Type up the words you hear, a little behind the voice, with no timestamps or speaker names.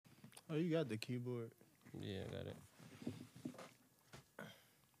Oh, you got the keyboard. Yeah, I got it.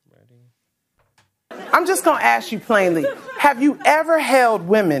 Ready? I'm just going to ask you plainly, have you ever held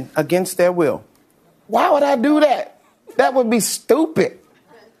women against their will? Why would I do that? That would be stupid.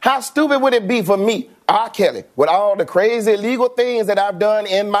 How stupid would it be for me, R. Kelly, with all the crazy illegal things that I've done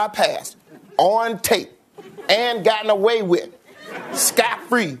in my past, on tape, and gotten away with,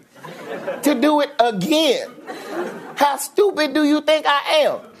 scot-free, to do it again? How stupid do you think I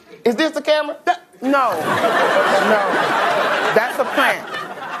am? Is this the camera? No. That's a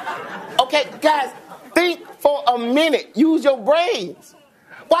prank. Okay, guys, think for a minute. Use your brains.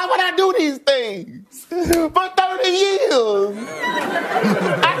 Why would I do these things? For 30 years.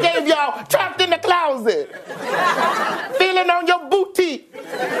 I gave y'all trapped in the closet. Feeling on your booty.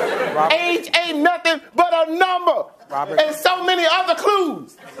 Robert. Age ain't nothing but a number. Robert. And so many other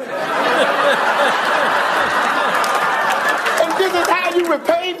clues. And this is how you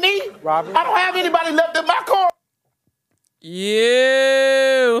repay me? Robert. I don't have anybody left in my car.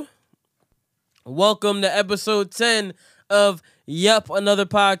 Yeah. Welcome to episode 10 of Yup, Another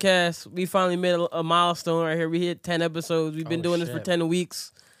Podcast. We finally made a milestone right here. We hit 10 episodes. We've been doing this for 10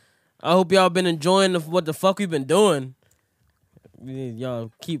 weeks. I hope y'all been enjoying what the fuck we've been doing.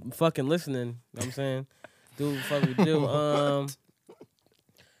 Y'all keep fucking listening. You know what I'm saying? Do what the fuck we do.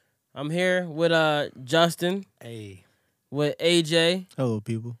 I'm here with Justin. Hey. With AJ. Hello,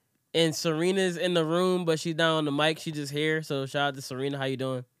 people. And Serena's in the room, but she's down on the mic. She just here. So shout out to Serena. How you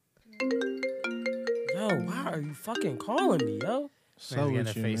doing? Yo, why are you fucking calling me, yo? So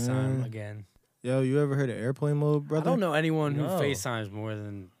with you, FaceTime again. Yo, you ever heard of airplane mode, brother? I don't know anyone who FaceTimes more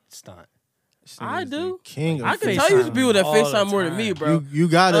than Stunt. I do. King of I can tell you people that FaceTime more than me, bro. You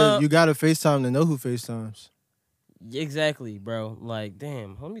gotta FaceTime to know who FaceTimes. Exactly, bro. Like,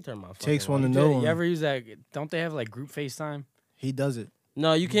 damn. Let me turn my phone. Takes one to know one. You ever use that? Don't they have like group FaceTime? He does it.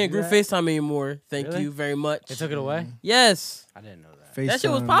 No, you can't group FaceTime anymore. Thank you very much. They took it away? Yes. I didn't know that. FaceTime. That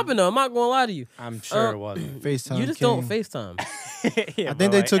shit was popping though. I'm not gonna lie to you. I'm sure it wasn't. FaceTime. You just King. don't FaceTime. Yeah, I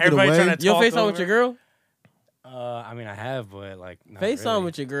think they took it away. You FaceTime with your girl? I mean, I have, but like not FaceTime really.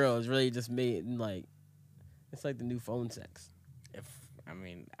 with your girl is really just made like it's like the new phone sex.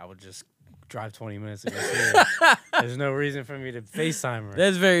 I would just drive 20 minutes to go see her. There's no reason for me to FaceTime her.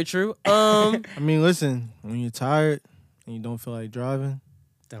 That's very true. I mean, listen, when you're tired and you don't feel like driving,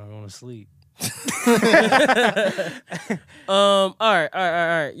 then I'm going to sleep. All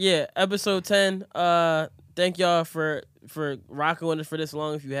right. Yeah, episode 10. Thank y'all for rocking with us for this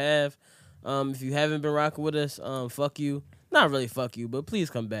long. If you have, if you haven't been rocking with us, fuck you. Not really fuck you, but please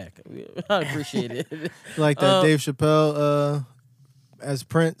come back. I appreciate it. like that Dave Chappelle as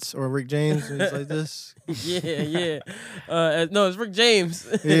Prince or Rick James, and he's like this. Yeah. No, it's Rick James.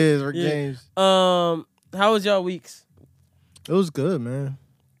 Yeah, it's Rick James. How was y'all weeks? It was good, man.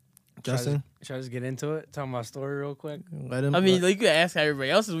 Justin? Should I just get into it? Tell my story real quick? Let him. I mean, like, you could ask how everybody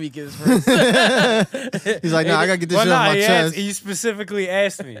else's week is first. He's like, I got to get this shit off my chest. He specifically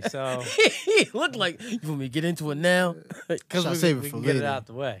asked me, so. He looked like, you want me to get into it now? Because we can get it out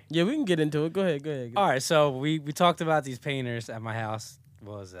the way. Yeah, we can get into it. Go ahead. All right, so we talked about these painters at my house.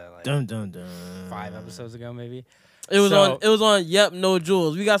 What was that, like dun, dun, dun. 5 episodes ago, maybe? It was on Yep, No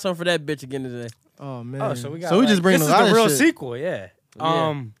Jewels. We got something for that bitch again today. Oh, man. Oh, so we just bring a lot of shit. This is the real sequel, yeah.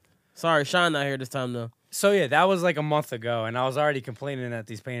 Sorry, Sean not here this time, though. So, yeah, that was like a month ago, and I was already complaining that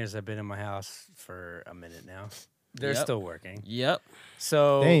these painters have been in my house for a minute now. They're still working. Yep.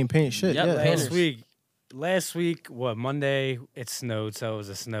 So they ain't paint shit yep, yet. Last week, Monday, it snowed, so it was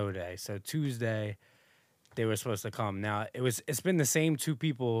a snow day. So Tuesday, they were supposed to come. Now, it's been the same 2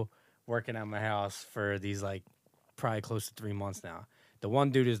 people working at my house for these, like, probably close to 3 months now. The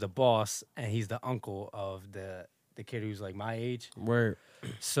one dude is the boss, and he's the uncle of the kid who's, like, my age. Word.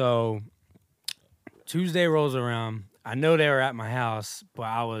 So Tuesday rolls around. I know they were at my house, but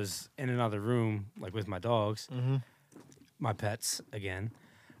I was in another room, like with my dogs, my pets again.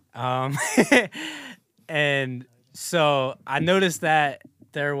 And so I noticed that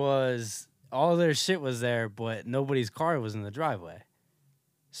there was all their shit was there, but nobody's car was in the driveway.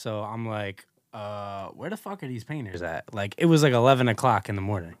 So I'm like, where the fuck are these painters at? Like, it was like 11 o'clock in the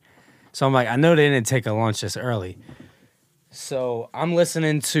morning. So I'm like, I know they didn't take a lunch this early. So I'm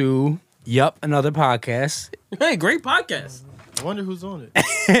listening to Yup, Another Podcast. Hey, great podcast. I wonder who's on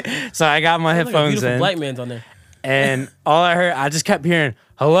it. So I got my headphones beautiful in. Black man's on there. And all I heard, I just kept hearing,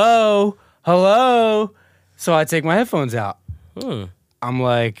 hello, hello. So I take my headphones out. I'm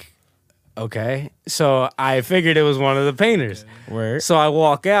like, okay. So I figured it was one of the painters. Word. So I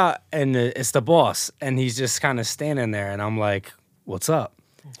walk out, and it's the boss. And he's just kind of standing there. And I'm like, what's up?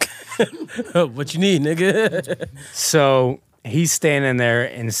 What you need, nigga? So He's standing there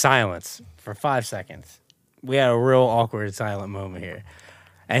in silence for 5 seconds. We had a real awkward silent moment here.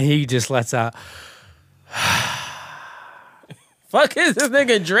 And he just lets out, Fuck is this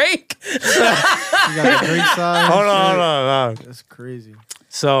nigga Drake? You got the Drake side. and hold shit. on. That's crazy.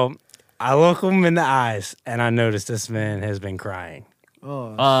 So I look him in the eyes and I notice this man has been crying.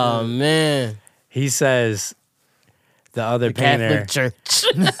 Oh, Oh man, He says, the other painter. Catholic Church.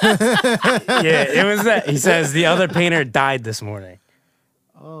 Yeah, it was that. He says, the other painter died this morning.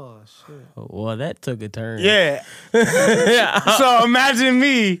 oh shit. Well, that took a turn. Yeah. So imagine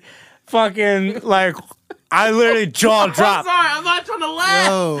me fucking like, I literally jaw I'm dropped. sorry, I'm not trying to laugh.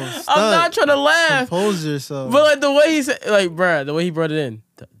 Yo, I'm not trying to laugh. Compose yourself. But like the way he said, like, bruh, the way he brought it in,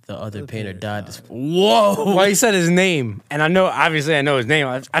 the other painter died. Whoa. Well, he said his name, and I know his name.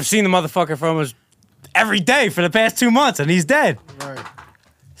 I've seen the motherfucker for almost every day for the past 2 months, and he's dead. Right.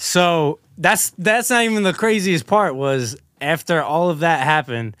 So that's not even the craziest part. Was after all of that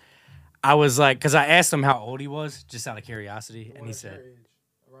happened, I was like, because I asked him how old he was, just out of curiosity, and he said,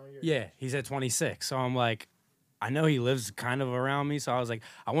 yeah, he's at 26. So I'm like, I know he lives kind of around me, so I was like,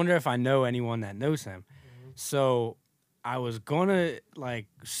 I wonder if I know anyone that knows him. So I was gonna like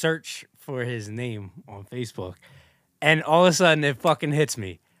search for his name on Facebook, and all of a sudden it fucking hits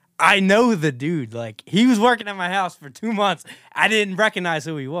me. I know the dude. Like, he was working at my house for 2 months. I didn't recognize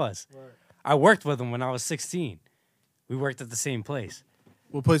who he was. Right. I worked with him when I was 16. We worked at the same place.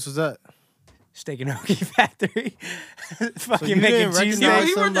 What place was that? Steak and Hoagie Factory. Fucking you making didn't cheesesteaks. recognize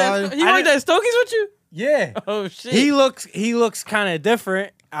He worked at somebody? Stokey's with you? Yeah. Oh shit. He looks kind of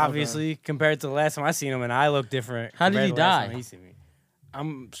different, obviously, compared to the last time I seen him, and I look different. How did compared he to the last die? time he seen me.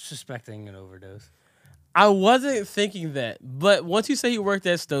 I'm suspecting an overdose. I wasn't thinking that, but once you say he worked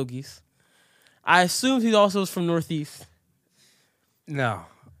at Stokey's, I assumed he also was from Northeast. No,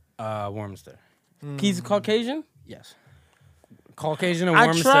 Warminster. He's Caucasian. Yes. Caucasian and I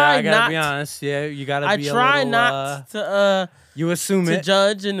Warminster. try I gotta be not- honest. Yeah, you gotta I be a try little, not to you assume to it.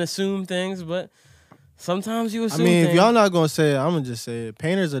 judge and assume things, but sometimes you I assume. mean, if things. y'all not gonna say it, I'm gonna just say it.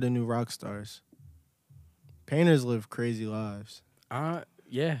 Painters are the new rock stars. Painters live crazy lives.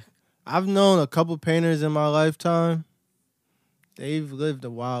 Yeah. I've known a couple painters in my lifetime. They've lived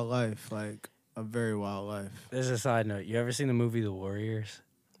a wild life, like a very wild life. There's a side note. You ever seen the movie The Warriors?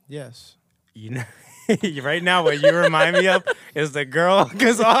 Yes. You know, right now what you remind me of is the girl,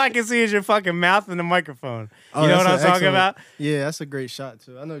 because all I can see is your fucking mouth and the microphone. Oh, You know that's what I'm an talking excellent- about? Yeah, that's a great shot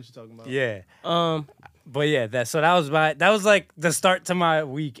too. I know what you're talking about. Yeah. But yeah, that was like the start to my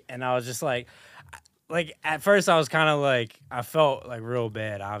week, and I was just like at first I was kind of like, I felt like real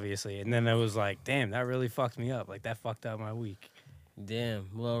bad, obviously, and then it was like, damn, that really fucked me up. Like, that fucked up my week. damn.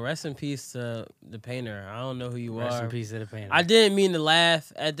 Well, rest in peace to the painter. I don't know who you Rest are. in peace to the painter. I didn't mean to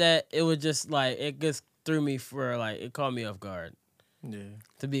laugh at that. It was just like it just threw me for like it caught me off guard. Yeah.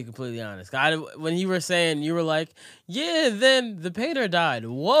 To be completely honest, when you were saying you were like, yeah, then the painter died.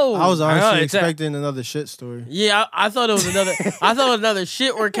 Whoa. I was honestly it's a- expecting another shit story. Yeah, I thought it was another. I thought it was another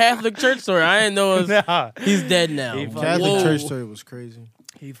shit or Catholic church story. I didn't know it was. Nah, He's dead now. He fucking- Catholic Whoa. church story was crazy.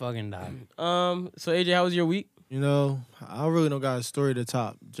 he fucking died. So AJ, how was your week? You know, I really don't got a story to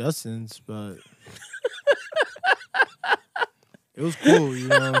top Justin's, but it was cool. You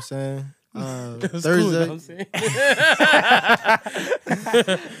know what I'm saying? Thursday,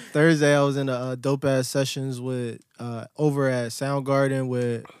 Thursday, I was in a dope ass sessions with over at Soundgarden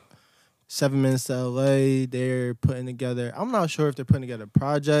with 7 Minutes to LA. They're putting together. I'm not sure if they're putting together a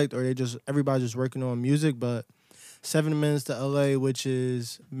project or everybody's just working on music, but 7 Minutes to LA, which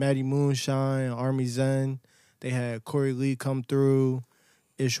is Maddie Moonshine, Army Zen. They had Corey Lee come through,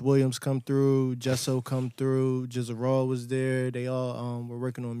 Ish Williams come through, Jesso come through, Jizza Raw was there. They all were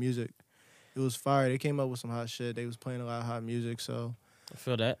working on music. It was fire. They came up with some hot shit. They was playing a lot of hot music, so I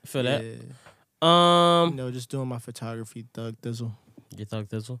feel that. Feel yeah. that. You know, just doing my photography, Thug Thizzle. You thought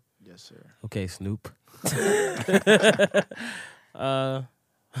Thizzle? Yes, sir. Okay, Snoop. I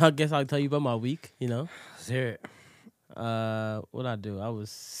guess I'll tell you about my week. You know. Let's hear it. What I do? I was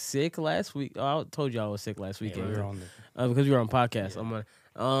sick last week. Oh, I told you I was sick last weekend. we were on the Because we were on podcast.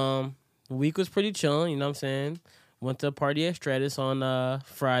 Yeah. The week was pretty chilling. You know what I'm saying? Went to a party at Stratus on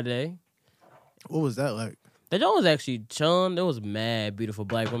Friday. What was that like? That joint was actually chilling. There was mad beautiful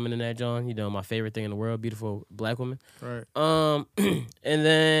black women in that joint. You know, my favorite thing in the world, beautiful black women. Right. And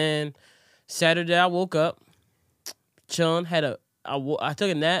then Saturday I woke up, chilling. I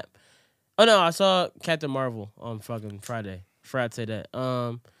took a nap. Oh no, I saw Captain Marvel on fucking Friday. Forgot to say that.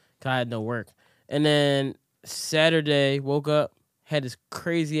 'Cause I had no work. And then Saturday woke up, had this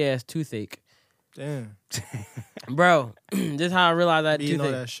crazy ass toothache. Damn. Bro, this is how I realized I had Eating all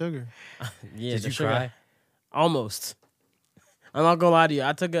toothache. that sugar. Yeah, Did the you sugar. cry? Almost. I'm not gonna lie to you.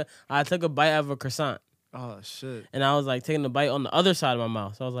 I took a bite out of a croissant, Oh shit. and I was like taking the bite on the other side of my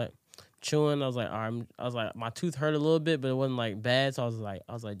mouth. So I was like chewing. I was like, all right. I was like, my tooth hurt a little bit, but it wasn't like bad. So I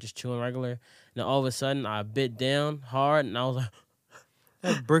was like just chewing regular. And then all of a sudden, I bit down hard, and I was like,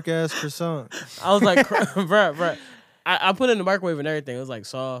 That brick ass croissant. I was like, bruh. I put it in the microwave and everything. It was like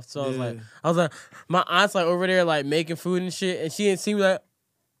soft. So Yeah. I was like, my aunt's like over there like making food and shit, and she didn't see me like.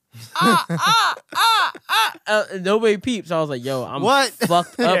 Nobody peeps. So I was like, "Yo, I'm What?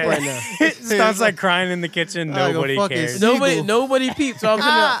 fucked up right now." Starts like crying in the kitchen. Like a Nobody fucking cares. Seagull. Nobody peeps. So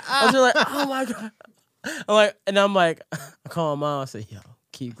I was like, "Oh my god!" I'm like, I call my mom. I say, "Yo,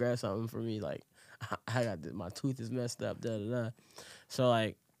 can you grab something for me? Like, I got my tooth is messed up." Da da da. So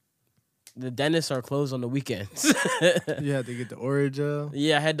like, the dentists are closed on the weekends. You had to get the Orajel.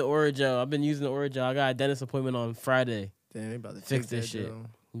 Yeah, I had the Orajel. I've been using the Orajel. I got a dentist appointment on Friday. Damn, they about to Fix take this that shit. Joe.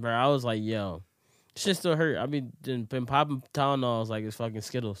 Bro, I was like, yo, shit still hurt. I been popping Tylenols like it's fucking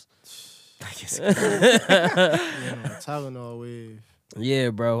Skittles. Yeah, Tylenol wave. Yeah,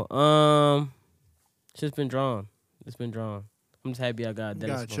 bro. Shit's been drawn. It's been drawn. I'm just happy I got a You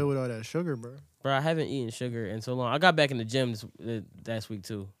dentist. gotta chill with all that sugar, bro. Bro, I haven't eaten sugar in so long. I got back in the gym last week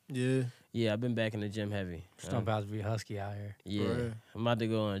too. Yeah. Yeah, I've been back in the gym heavy. It's not about to be husky out here. Yeah, Right. I'm about to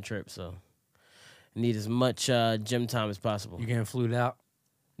go on a trip, so need as much gym time as possible. You getting flued out?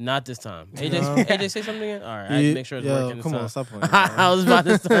 Not this time. No. AJ, say something again. All right, I had to make sure it's working. This Come time. on, stop playing. I was about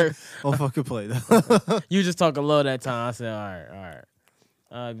to start. Don't fucking play though. You just talking low that time. I said, all right.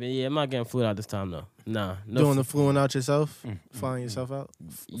 But yeah, I'm not getting flued out this time though. Nah, no. Doing the fluing out yourself, flying yourself out.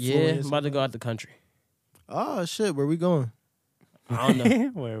 Yeah, Fluing I'm yourself about to out? go out the country. Oh shit, where we going? I don't know.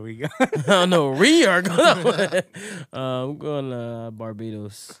 Where we go? I don't know where we are going. I'm going to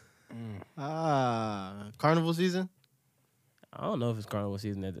Barbados. Carnival season. I don't know if it's carnival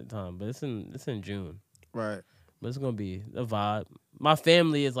season at the time, but it's in June. Right. But it's gonna be a vibe. My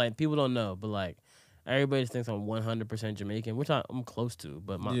family is like people don't know, but like everybody just thinks I'm 100% Jamaican, which I'm close to.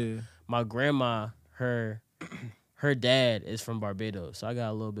 But my grandma, her dad is from Barbados, so I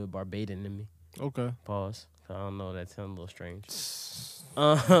got a little bit of Barbadian in me. Okay. Pause. I don't know. That sounds a little strange.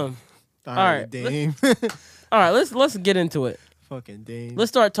 All right, Dame. All right, let's get into it. Fucking Dame. Let's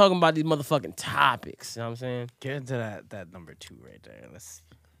start talking about these motherfucking topics. You know what I'm saying? Get into that number 2 right there. Let's.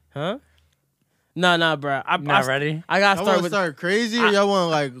 Huh? Nah, bro. Not ready. I gotta I start want to with. start crazy, or y'all want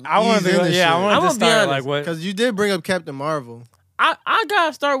like I want to. Yeah, I I'm want to gonna be start honest, like what? because you did bring up Captain Marvel. I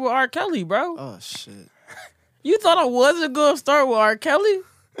gotta start with R. Kelly, bro. Oh shit. You thought I wasn't gonna start with R. Kelly?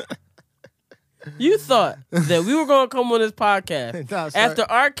 You thought that we were gonna come on this podcast Nah, start- after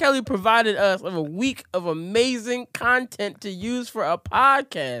R. Kelly provided us with a week of amazing content to use for a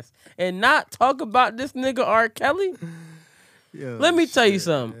podcast and not talk about this nigga R. Kelly? Yo, Let me tell you shit,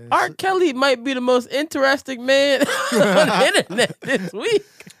 something. man. R. Kelly might be the most interesting man on the internet this week.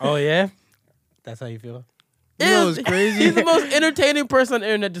 Oh yeah, that's how you feel. You know what's crazy? He's the most entertaining person on the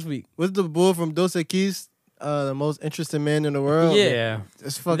internet this week. What's the bull from Dos Equis? The most interesting man in the world. Yeah.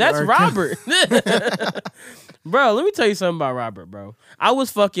 It's fucking That's R. Kelly. Robert. Bro, let me tell you something about Robert, bro. I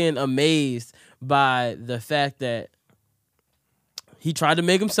was fucking amazed by the fact that he tried to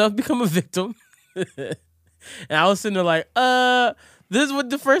make himself become a victim. And I was sitting there like, this is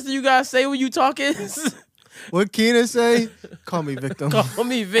what the first thing you guys say when you talk is? What Keenan say? Call me victim. Call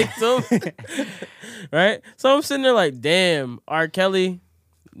me victim. Right? So I'm sitting there like, damn, R. Kelly,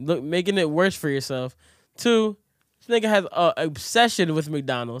 look, making it worse for yourself. 2, this nigga has an obsession with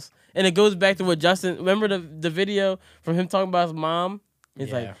McDonald's. And it goes back to what Justin, remember the video from him talking about his mom?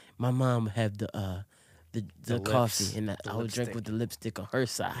 It's like, my mom had the coffee lips, and I would drink lipstick. with the lipstick on her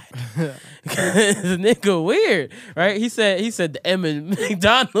side. The nigga weird, right? He said the M in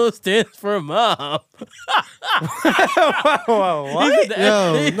McDonald's stands for mom. What?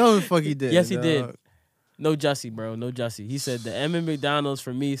 Yo, no the fuck he did. Yes, he dog. did. No Jussie, bro. No Jussie. He said the M in McDonald's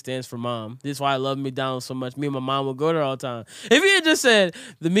for me stands for mom. This is why I love McDonald's so much. Me and my mom would go there all the time. If he had just said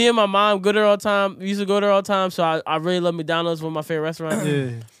me and my mom go there all the time, we used to go there all the time, so I really love McDonald's, one of my favorite restaurants.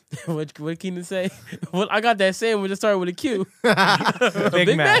 Yeah. What Keenan say? Well, I got that sandwich that started with a Q.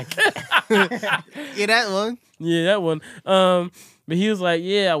 Big Mac. Yeah, that one. Yeah, that one. But he was like,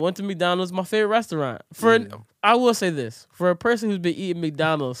 yeah, I went to McDonald's, my favorite restaurant. I will say this, for a person who's been eating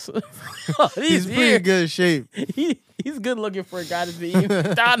McDonald's, He's pretty good shape. He's good looking for a guy to be eating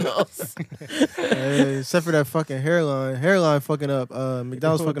McDonald's. Except for that fucking hairline. Hairline fucking up.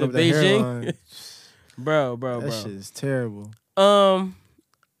 McDonald's fucking The up the Beijing? hairline. bro. That shit is terrible. All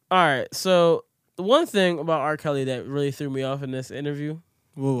right. So the one thing about R. Kelly that really threw me off in this interview,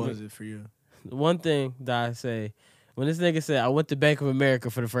 What was it for you? the one thing that I say, when this nigga said, I went to Bank of America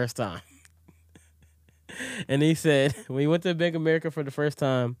for the first time. And he said when he went to Bank of America for the first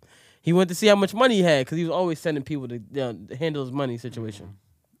time, he went to see how much money he had because he was always sending people to handle his money situation.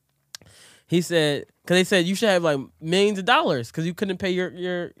 He said, because they said you should have like millions of dollars because you couldn't pay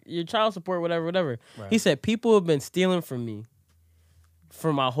your child support, whatever. Right. He said people have been stealing from me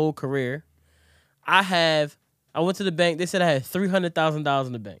for my whole career. I went to the bank. They said I had $300,000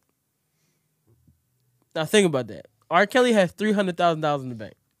 in the bank. Now think about that. R. Kelly has $300,000 in the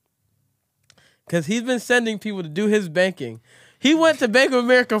bank because he's been sending people to do his banking. He went to Bank of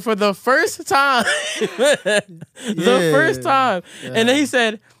America for the first time. First time. Yeah. And then he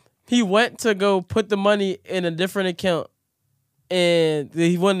said he went to go put the money in a different account. And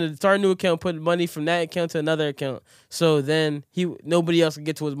he wanted to start a new account, put money from that account to another account. So then nobody else could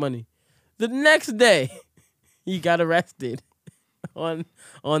get to his money. The next day, he got arrested on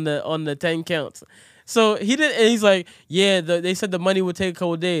the 10 counts. So he did, and he's like, yeah, they said the money would take a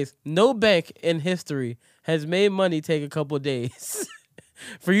couple of days. No bank in history has made money take a couple of days.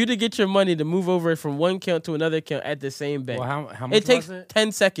 For you to get your money to move over from one account to another account at the same bank. Well, how much it takes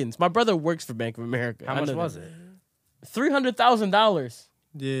 10 seconds. My brother works for Bank of America. How much was it? $300,000.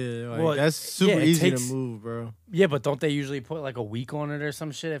 Yeah, that's super easy to move, bro. Yeah, but don't they usually put like a week on it or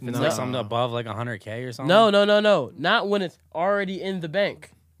some shit if it's like something above like 100K or something? No. Not when it's already in the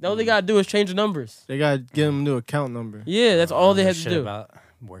bank. All they gotta do is change the numbers. They gotta get them a new account number. Yeah, that's all they have to do. About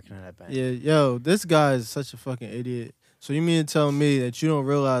working at that bank. Yeah, yo, this guy is such a fucking idiot. So you mean to tell me that you don't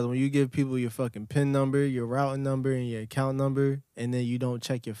realize when you give people your fucking PIN number, your routing number, and your account number, and then you don't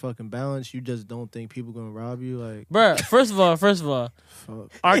check your fucking balance, you just don't think people gonna rob you? Like, bruh, first of all,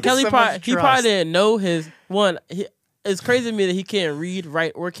 fuck. R. Kelly probably didn't know his one. It's crazy to me that he can't read,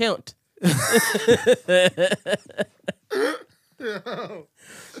 write, or count.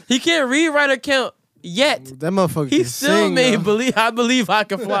 He can't read, write, or count yet. That motherfucker. He still made believe. I believe I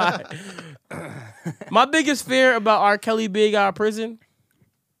can fly. My biggest fear about R. Kelly being out of prison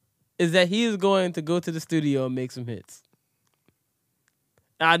is that he is going to go to the studio and make some hits.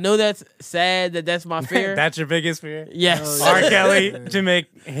 I know that's sad. That's my fear. That's your biggest fear? Yes. R. Kelly to make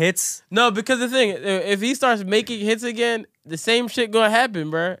hits? No, because the thing, if he starts making hits again, the same shit gonna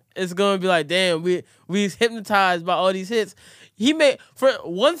happen, bro. It's gonna be like, damn, we hypnotized by all these hits. He made, for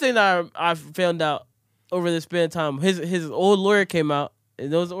one thing that I found out over the span of time, his old lawyer came out,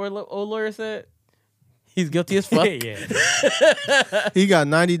 and those old lawyer said he's guilty as fuck. Yeah. He got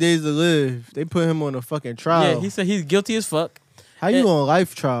 90 days to live. They put him on a fucking trial. Yeah, he said he's guilty as fuck. How you on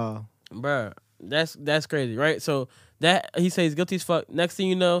life trial? Bruh, that's crazy, right? So that he said he's guilty as fuck. Next thing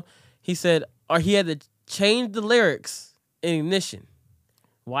you know, he said, or he had to change the lyrics in Ignition.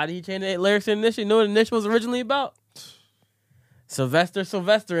 Why did he change the lyrics in Ignition? You know what Ignition was originally about? Sylvester,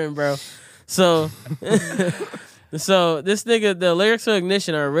 bro. So, so this nigga, the lyrics of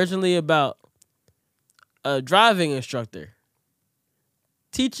Ignition are originally about a driving instructor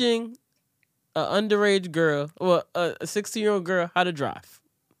teaching an underage girl, or a 16-year-old girl, how to drive.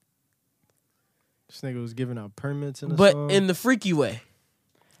 This nigga was giving out permits in the but song. In the freaky way.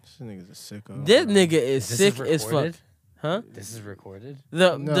 This nigga's a sicko. This nigga is sick as fuck. Huh? This is recorded.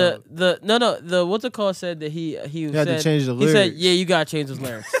 The what's it called said that he had to change the lyrics. He said, yeah, you gotta change those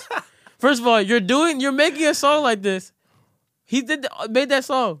lyrics. First of all, you're making a song like this. He made that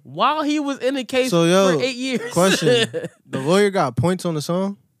song while he was in the case for 8 years. Question: the lawyer got points on the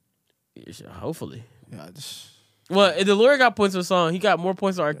song? Hopefully. Yeah. Well, if the lawyer got points on the song, he got more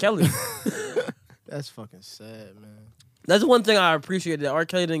points than R. Kelly. That's fucking sad, man. That's one thing I appreciate, that R.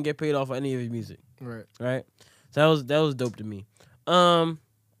 Kelly didn't get paid off of any of his music. Right. So that was dope to me.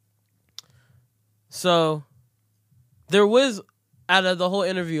 So there was, out of the whole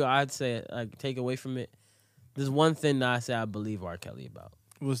interview, I'd say, like, take away from it, there's one thing that I say I believe R. Kelly about.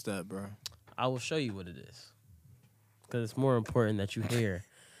 What's that, bro? I will show you what it is, because it's more important that you hear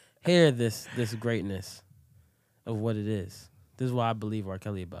this greatness of what it is. This is what I believe R.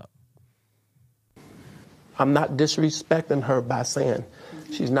 Kelly about. I'm not disrespecting her by saying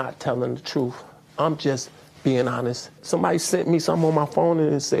she's not telling the truth. I'm just being honest. Somebody sent me something on my phone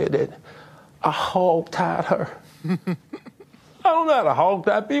and it said that I hog-tied her. I don't know how to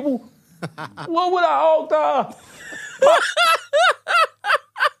hog-tie people. What would I hog-tie?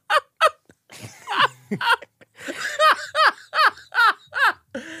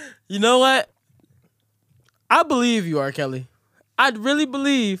 You know what? I believe you, R. Kelly. I really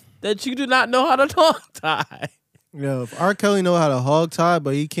believe that you do not know how to hog tie. Yo, if R. Kelly know how to hog tie,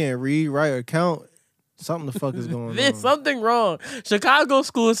 but he can't read, write, or count, something the fuck is going on. There's something wrong. Chicago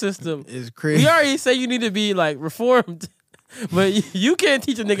school system is crazy. We already say you need to be like reformed, but you can't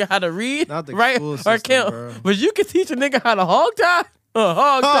teach a nigga how to read, write, or count. Bro. But you can teach a nigga how to hog tie. A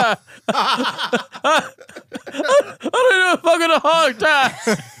hog tie. I don't know fucking a hog tie.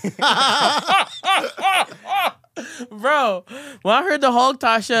 Bro, when I heard the hog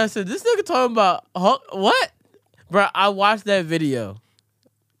tie shit, I said, this nigga talking about what? Bro, I watched that video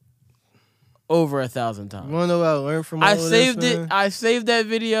over 1,000 times. You wanna know what I learned from all I of saved this, it. man? I saved that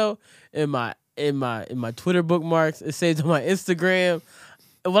video in my Twitter bookmarks. It saved on my Instagram.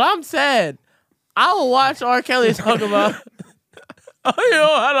 And when I'm sad, I will watch R. Kelly talk about oh, you know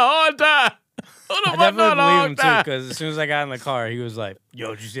how to hard tie. Who the I fuck know how definitely to believe hard him too, tie? because as soon as I got in the car, he was like,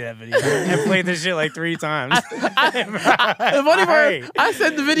 "Yo, did you see that video?" I played this shit like 3 times. The funny part, I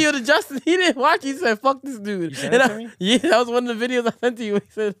sent the video to Justin. He didn't watch. He said, "Fuck this dude." You sent it to me? Yeah, that was one of the videos I sent to you. He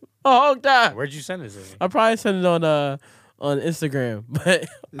said, "Oh, hog tie." Where'd you send it to me? I probably sent it on Instagram, but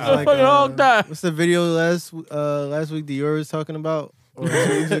It's fucking hog tie. What's the video last week Dior was talking about? Or 2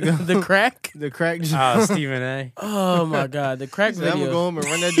 weeks ago? The crack. The crack. Oh, Stephen A. Oh my god, the crack I'm gonna video. go home and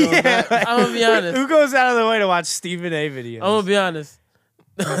run that joint back. I'm gonna be honest. Who goes out of the way to watch Stephen A. videos? I'm gonna be honest.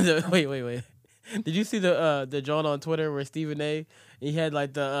 Wait. Did you see the John on Twitter where Stephen A. He had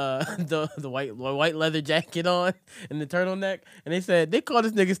like the white leather jacket on and the turtleneck, and they said they called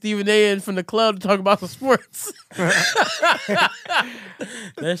this nigga Stephen A. in from the club to talk about some sports. That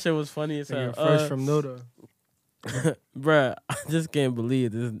shit was funny as hell. Fresh from Noda. Bruh, I just can't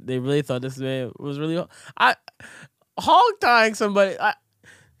believe this. They really thought this man was really hog tying somebody.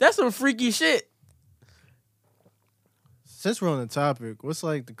 That's some freaky shit. Since we're on the topic, what's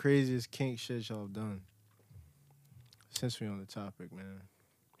like the craziest kink shit y'all have done? Since we're on the topic, man.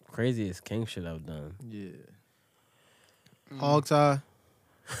 Craziest king shit I've done. Yeah. Hog tie.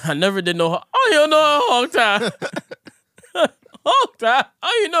 I never did no. Oh, you don't know how to hog tie. Hog tie.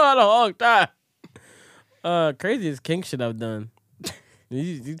 Oh, you know how to hog tie. Craziest king shit I've done.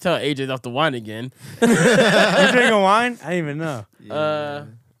 You tell AJ off the wine again. You drinking wine? I didn't even know. Yeah.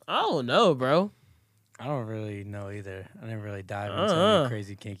 I don't know, bro. I don't really know either. I didn't really dive into any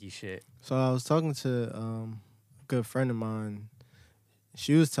crazy kinky shit. So I was talking to a good friend of mine.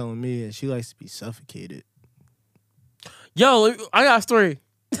 She was telling me that she likes to be suffocated. Yo, I got a story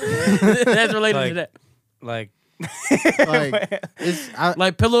that's related to that. Like, Like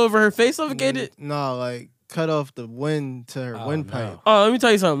Like pillow over her face suffocated. No, like cut off the wind to her windpipe. Oh, let me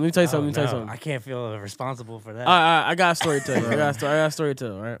tell you something. I can't feel responsible for that. I got a story to tell you. I got a story to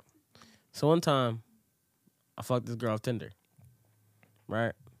tell, right? So one time, I fucked this girl off Tinder.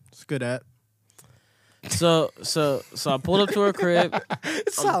 Right? It's a good app. So I pulled up to her crib.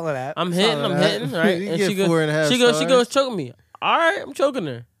 Solid app. I'm hitting, right? You And get she goes, 4.5 she stars. goes, choke me. All right, I'm choking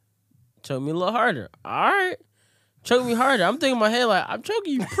her. Choke me a little harder. All right. Choke me harder. I'm thinking in my head like, I'm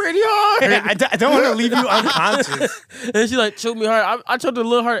choking you pretty hard. I don't want to leave you unconscious. And she like, choke me hard. I choked her a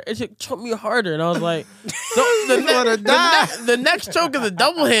little harder. And she choked me harder. And I was like, the next choke is a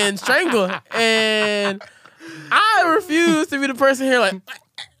double hand strangle. And I refuse to be the person here like,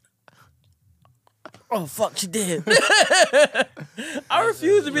 oh, fuck, she did. I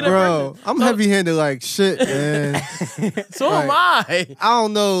refuse to be that Bro, person. I'm heavy-handed like shit, man. So am I. I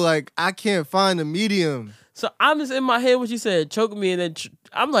don't know, like, I can't find a medium. So I'm just in my head when she said, choke me, and then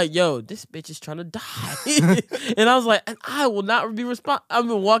I'm like, yo, this bitch is trying to die. And I was like, and I will not be responsible. I'm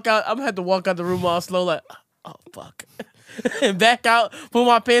gonna have to walk out the room all slow, like, oh, fuck. And back out, pull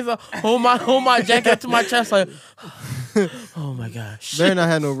my pants up, hold my jacket to my chest, like, oh my gosh. Better not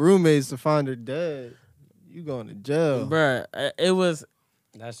have no roommates to find her dead. You going to jail. Bruh, it was.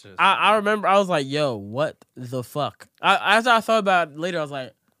 That's just. I remember I was like, yo, what the fuck? After I thought about it later, I was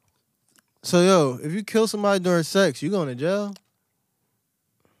like, So, yo, if you kill somebody during sex, you going to jail?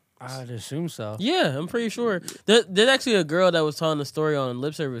 I'd assume so. yeah, I'm pretty sure. There's actually a girl that was telling the story on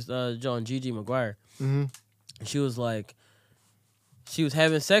Lip Service, John Gigi McGuire. Mm-hmm. She was like, she was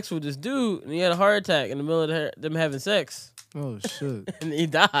having sex with this dude, and he had a heart attack in the middle of them having sex, Oh, shit. and he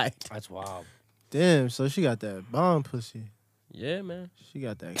died. That's wild. Damn, so she got that bomb pussy. Yeah, man. She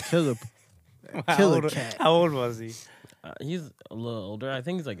got that killer How old, cat. how old was he? He's a little older. I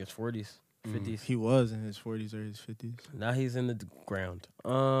think he's like his 40s, 50s. He was in his 40s or his 50s. Now he's in the ground.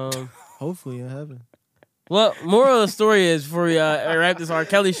 Hopefully in heaven. Well, moral of the story is, before we wrap this R.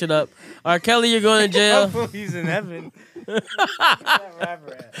 Kelly shit up, R. Kelly, you're going to jail. He's in heaven.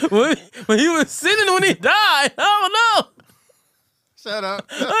 when he was sinning when he died. I don't know. Shut up.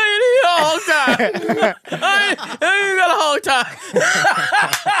 I ain't need a hog tie. I ain't got a hog tie.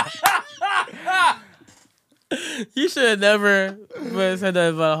 You should have never said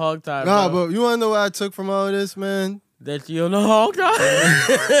that about a hog tie. Nah, bro. but you want to know what I took from all this, man? That you don't know hog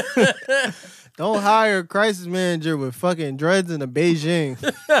tie. Don't hire a crisis manager with fucking dreads and a Beijing.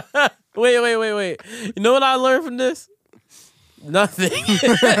 Wait. You know what I learned from this? Nothing.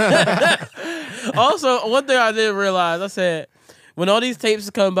 Also, one thing I didn't realize, I said, when all these tapes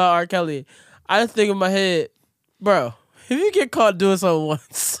come about R. Kelly, I just think in my head, bro, if you get caught doing something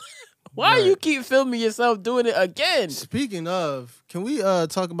once, why you keep filming yourself doing it again? Speaking of, can we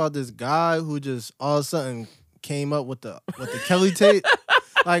talk about this guy who just all of a sudden came up with the Kelly tape?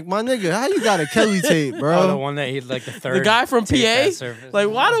 Like, my nigga, how you got a Kelly tape, bro? Oh, the one that he like the third. The guy from PA? Like,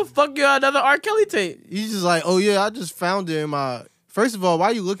 why the fuck you got another R. Kelly tape? He's just like, oh yeah, I just found it in my. First of all, why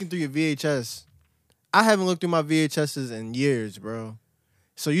are you looking through your VHS? I haven't looked through my VHSs in years, bro.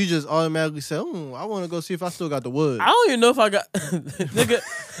 So you just automatically say, I want to go see if I still got the wood. I don't even know if I got nigga.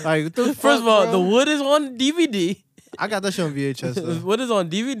 Like, First of all, bro? the wood is on DVD. I got that shit on VHS though. What is on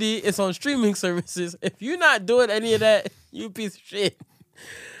DVD? It's on streaming services. If you're not doing any of that, you piece of shit.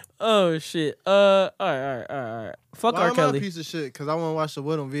 Oh shit. All right. Fuck Why R. am I a Kelly. piece of shit? Because I want to watch the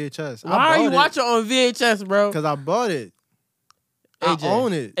wood on VHS. Why are you watching on VHS, bro? Because I bought it. AJ. I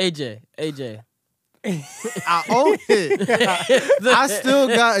own it. AJ. I own it. I still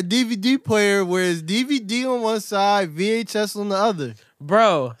got a DVD player where it's DVD on one side, VHS on the other.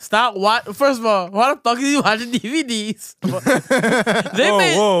 Bro, stop watching. First of all, why the fuck are you watching DVDs?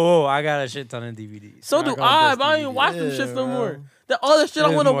 Whoa! I got a shit ton of DVDs. So do I, but I don't even watch them shits no more. All the shit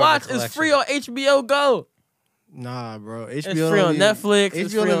I want to watch is free on HBO Go. Nah, bro. HBO It's free on Netflix.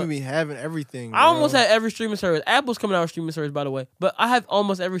 It's HBO free don't on... be having everything. I almost had every streaming service. Apple's coming out with streaming service, by the way. But I have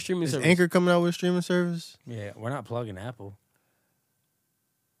almost every streaming Is service. Anchor coming out with a streaming service? Yeah, we're not plugging Apple.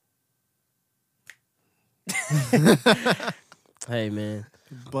 Hey, man.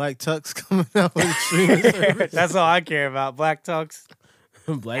 Black Tux coming out with a streaming service. That's all I care about. Black Tux.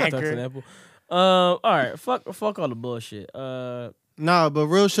 Black Tux and Apple. All right. Fuck all the bullshit. Nah, but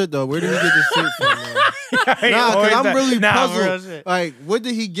real shit though. Where did he get this shit from, man? Nah, because I'm really puzzled. Like, what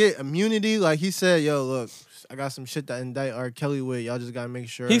did he get? Immunity? Like, he said, yo, look, I got some shit that indict R. Kelly with. Y'all just gotta make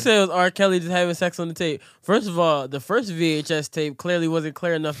sure. He said it was R. Kelly just having sex on the tape. First of all, the first VHS tape clearly wasn't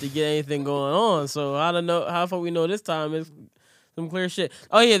clear enough to get anything going on. So I don't know how far we know this time is some clear shit.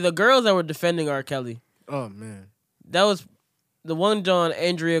 Oh yeah, the girls that were defending R. Kelly. Oh man, that was the one John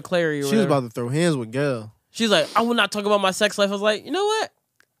Andrea Clary. She was about to throw hands with Gail. She's like, I will not talk about my sex life. I was like, you know what?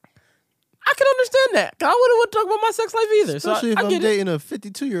 I can understand that. Cause I wouldn't want to talk about my sex life either. Especially so if I'm dating a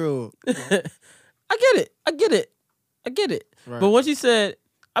 52-year-old. I get it. Right. But when she said,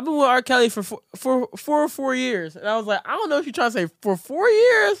 I've been with R. Kelly for 4 years. And I was like, I don't know if you're trying to say for 4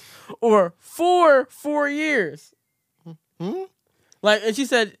 years or 4 years. Hmm? Like, and she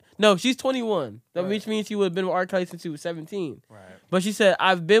said, no, she's 21. That which means she would have been with R. Kelly since she was 17. Right. But she said,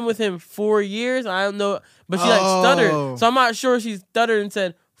 I've been with him 4 years. I don't know. But she like stuttered. So I'm not sure she stuttered and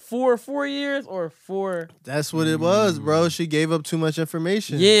said 4 years or 4. That's what it was, bro. She gave up too much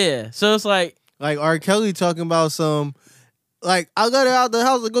information. Yeah. So it's like R. Kelly talking about some, like, I got her out the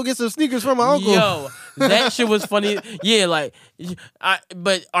house to go get some sneakers from my uncle. Yo, that shit was funny. Yeah, like,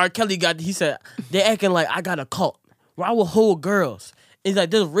 but R. Kelly he said, they acting like I got a cult where I will hold girls. He's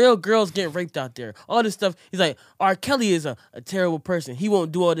like, there's real girls getting raped out there. All this stuff. He's like, R. Kelly is a terrible person. He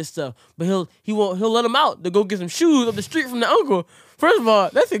won't do all this stuff. But he'll let him out to go get some shoes up the street from the uncle. First of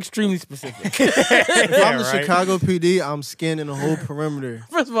all, that's extremely specific. If I'm the Chicago PD, I'm scanning the whole perimeter.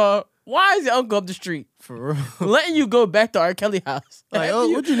 First of all, why is your uncle up the street? For real. Letting you go back to R. Kelly house. Like,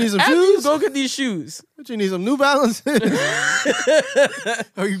 what you need some after shoes? You go get these shoes. What you need some New Balances?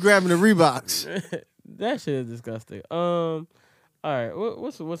 Or you grabbing the Reeboks? That shit is disgusting. All right,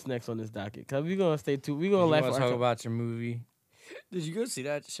 what's next on this docket? Cause we gonna stay tuned. We gonna laugh. Want to talk about your movie? Did you go see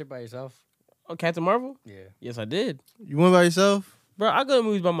that shit by yourself? Oh, Captain Marvel? Yeah. Yes, I did. You went by yourself? Bro, I go to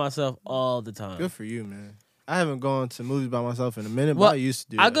movies by myself all the time. Good for you, man. I haven't gone to movies by myself in a minute, but I used to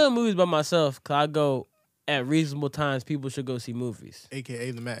do that. I go to movies by myself because I go at reasonable times people should go see movies.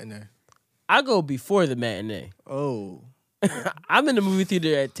 AKA the matinee. I go before the matinee. Oh. I'm in the movie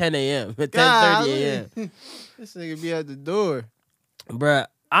theater at 10 a.m., at 10:30 a.m. This nigga be at the door. Bruh,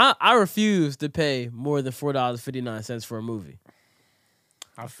 I refuse to pay more than $4.59 for a movie.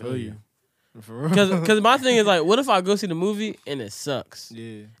 I feel you. Because my thing is like, what if I go see the movie and it sucks?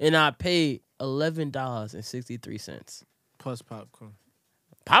 Yeah. And I pay $11.63. Plus popcorn.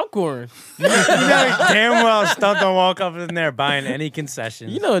 Popcorn? You know damn well Stunt don't walk up in there buying any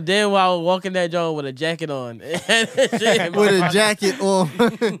concessions. You know damn well I was walking that joint with a jacket on. With a jacket on.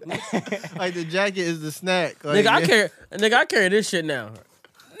 Like the jacket is the snack. Like, I carry this shit now.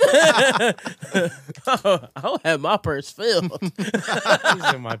 I don't have my purse filled.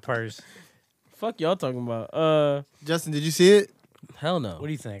 He's in my purse. Fuck y'all talking about. Justin, did you see it? Hell no. What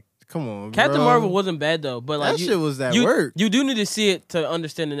do you think? Come on, Captain bro. Marvel wasn't bad though, but like that shit was that you, work. You do need to see it to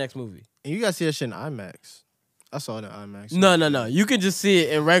understand the next movie. And you gotta see that shit in IMAX. I saw it in IMAX. No. You can just see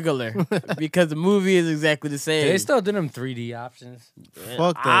it in regular because the movie is exactly the same. They still did them 3D options.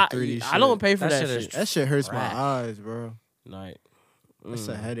 Fuck that 3D shit. I don't pay for That that shit is shit. That shit hurts trash. my eyes, bro. Right. That's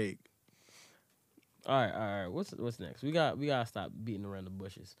a headache. All right. What's next? We gotta stop beating around the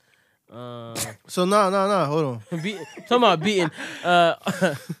bushes. So no, hold on. Talking about beating.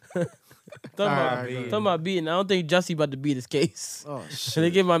 Talking Alright, about beating. I don't think Jussie about to beat his case. Oh They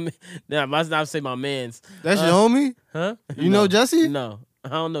shit. give my. Nah, I must not say my man's. That's your homie? Huh? You know Jesse? No, I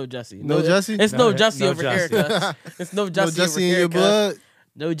don't know Jussie. No Jussie? It's no No, Jussie no over here. Jussie. Cuz. It's no No Jussie over Jesse in here. your cuz. blood?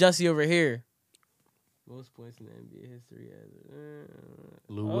 No Jussie over here. Most points in NBA history.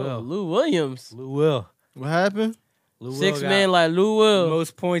 Lou Will. Lou Williams. Lou Will. What happened? Lou Six Will man got like Lou Will.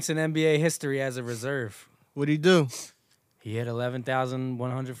 most points in NBA history as a reserve. What'd he do? He had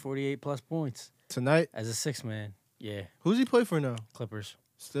 11,148 plus points Tonight? as a 6-man. Yeah, Who's he play for now? Clippers.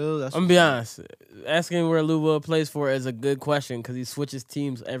 Still, that's I'm gonna be honest. Asking where Lou Will plays for is a good question because he switches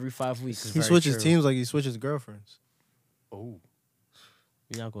teams every 5 weeks. he very switches true. teams like he switches girlfriends. Oh,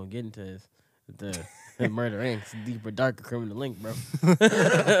 We're not gonna get into this. The Murder Inc.'s deeper, darker criminal link, bro.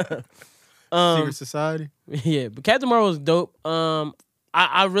 Secret Society. Yeah, but Captain Marvel's dope.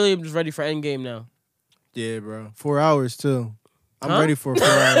 I really am just ready for Endgame now. Yeah, bro. 4 hours too. I'm Huh? ready for a 4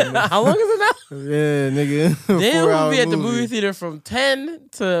 hour movie. How long is it now? Yeah, nigga. Damn, 4 we'll hour be at the movie theater from 10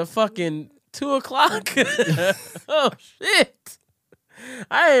 to fucking 2 o'clock. Oh shit!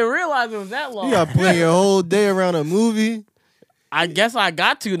 I didn't realize it was that long. You got to play your whole day around a movie. I guess I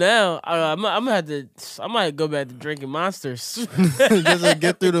got to now. I'm gonna have to. I might go back to drinking monsters. Just to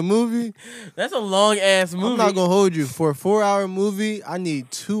get through the movie. That's a long ass movie. I'm not gonna hold you. For a 4 hour movie, I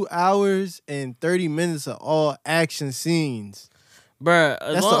need 2 hours and 30 minutes of all action scenes. Bruh,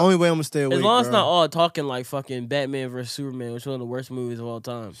 That's the only way I'm gonna stay awake. as long as it's bro. not all talking like fucking Batman vs Superman, which is one of the worst movies of all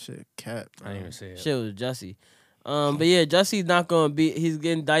time. Shit, cat. I didn't even see it. Shit was Jussie. But yeah, Jussie's not gonna be. He's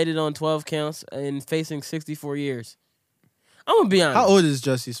getting indicted on 12 counts and facing 64 years. I'm gonna be honest. How old is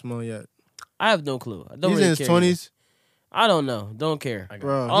Jussie Smollett? I have no clue. I don't He's really in his care 20s, either. I don't know. Don't care.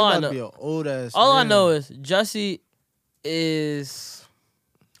 bro. All I He about know- to be an old ass. All I man. know is Jussie is.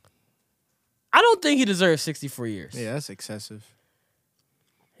 I don't think he deserves 64 years. Yeah, that's excessive.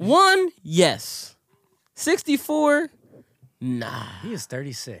 1, yes. 64, nah. He is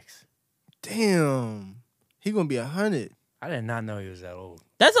 36. Damn, he gonna be 100. I did not know he was that old.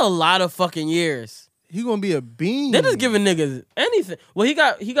 That's a lot of fucking years. He gonna be a bean. They're just giving niggas anything. Well, he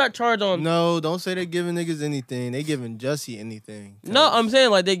got charged on. No, don't say they're giving niggas anything. They giving Jussie anything. No, I'm saying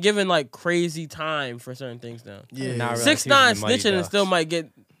like they're giving like crazy time for certain things now. Yeah, Not really. 6ix9ine he was in the Mighty snitching and Ducks. still might get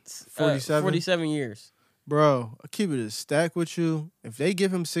 47? 47 years. bro. I keep it a stack with you. If they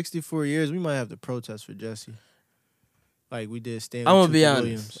give him 64 years, we might have to protest for Jussie, like we did Stanley. I'm gonna be Tucci honest.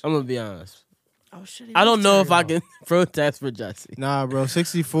 Williams. I'm gonna be honest. Oh shit! I don't know if I can protest for Jussie. Nah, bro,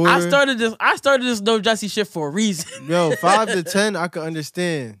 64. I started this no Jussie shit for a reason. Yo, 5 to 10, I could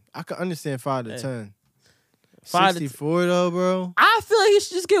understand. I could understand 5 to 10. 5 to 64 though, bro. I feel like he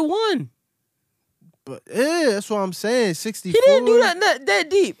should just get one. But yeah, that's what I'm saying. 64. He didn't do that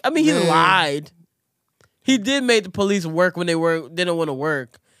deep. I mean, he Man. lied. He did make the police work when they didn't want to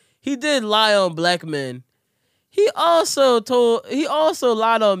work. He did lie on black men. He also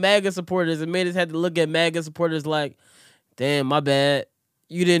lied on MAGA supporters and made us have to look at MAGA supporters like, damn, my bad.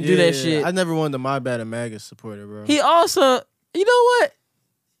 You didn't do that shit. I never wanted a my bad a MAGA supporter, bro. He also, you know what?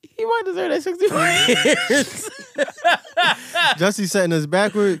 He might deserve that 64 years. Jussie setting us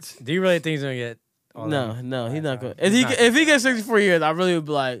backwards. Do you really think he's gonna get? All that? No, he's not going. He's not. If he gets 64 years, I really would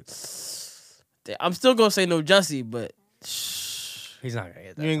be like, damn, I'm still gonna say no Jussie, but He's not gonna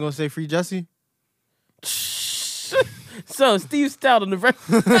get that. You ain't gonna say free Jussie? so Steve Stout on the front.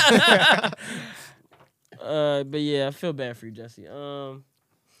 But yeah, I feel bad for you, Jussie.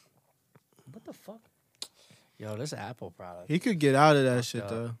 What the fuck? Yo, this Apple product. He could get out of that Fucked shit up.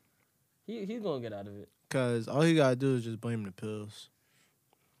 though, He's gonna get out of it. cause all he gotta do is just blame the pills.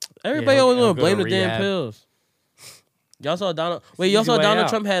 Everybody he'll- always he'll want to go blame to the damn rehab. pills. Y'all saw Easy way Donald out.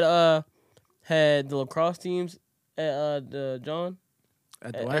 Trump had the lacrosse teams at the John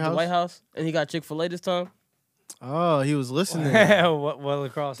At the at White the House. White House, and he got Chick-fil-A this time. Oh, he was listening. what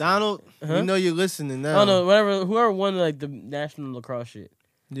lacrosse? Donald, Huh? we know you're listening now. Oh no, whoever won like the national lacrosse shit.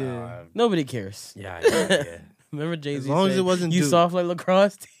 Yeah. Nobody cares. Yeah, yeah. Remember Jay-Z As long as said, it wasn't you Duke. soft like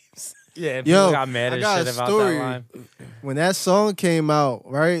lacrosse teams. Yeah, Yo, people got mad I as got shit a about story. that line. When that song came out,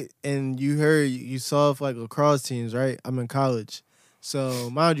 right, and you heard you saw like lacrosse teams, right? I'm in college, so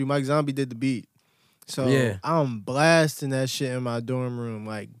mind you, Mike Zombie did the beat. So Yeah. I'm blasting that shit in my dorm room,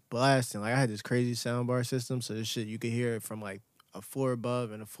 like blasting. Like I had this crazy soundbar system, so this shit you could hear it from like a floor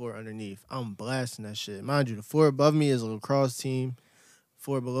above and a floor underneath. I'm blasting that shit. Mind you, the floor above me is a lacrosse team.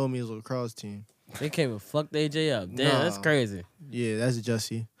 Floor below me is a lacrosse team. They came and fucked AJ up. Damn, that's crazy. Yeah, that's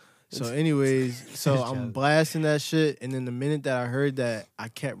Jussie. So anyways, so I'm blasting that shit, and then the minute that I heard that, I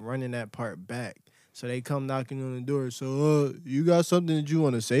kept running that part back. So they come knocking on the door. So, you got something that you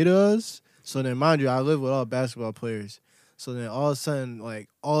want to say to us? So then, mind you, I live with all basketball players. So then all of a sudden, like,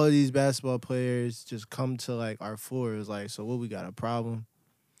 all of these basketball players just come to, like, our floor. It was like, so what, we got a problem?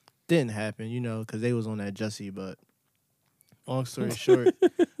 Didn't happen, you know, because they was on that Jussie, but long story short,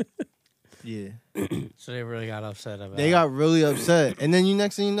 yeah. So they really got upset about it. They got really upset. And then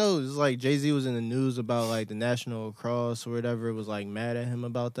next thing you know, it's like Jay-Z was in the news about, like, the National Lacrosse or whatever. It was, like, mad at him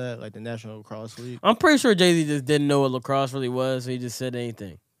about that, like, the National Lacrosse League. I'm pretty sure Jay-Z just didn't know what lacrosse really was, so he just said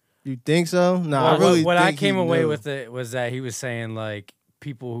anything. You think so? Nah, Well, I really what I think came he away knew. with it was that he was saying, like,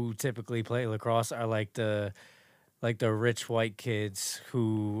 people who typically play lacrosse are like the rich white kids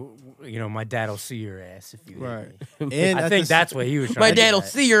who, you know, my dad will see your ass if you hit Right. me. And I at think the that's what he was trying My to dad get will at.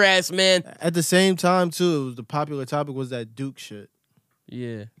 see your ass, man. At the same time, too, it was the popular topic was that Duke shit.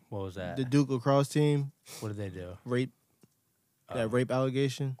 Yeah. What was that? The Duke lacrosse team, What did they do? rape, that rape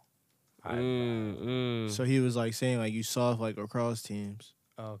allegation. So he was, like, saying, like, you soft, like, lacrosse teams.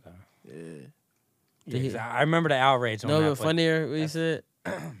 Oh, okay. Yeah. Yeah, 'cause I remember the outrage on No, that. but funnier what he said.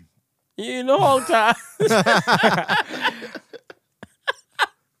 You know all time.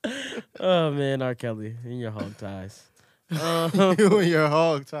 Oh man, R. Kelly in your hog ties. You and your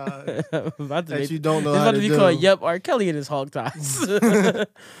hog tie About to that make, you don't know it's how about to to be do. called Yep R. Kelly in his hog ties.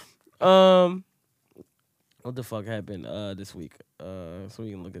 What the fuck happened this week? So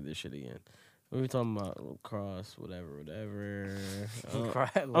we can look at this shit again. What are we talking about? Lacrosse, whatever. I'm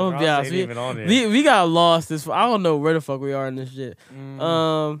gonna be honest. We got lost this. I don't know where the fuck we are in this shit.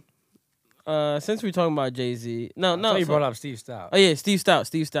 Since we're talking about Jay-Z, no. You so- brought up Steve Stout. Oh yeah, Steve Stout.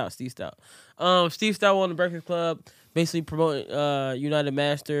 Steve Stout on the Breakfast Club, basically promoting United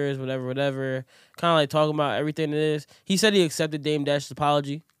Masters, whatever. Kind of like talking about everything it is. He said he accepted Dame Dash's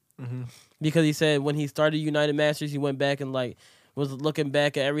apology because he said when he started United Masters, he went back and like was looking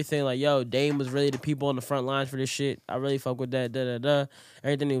back at everything like, yo, Dame was really the people on the front lines for this shit. I really fuck with that.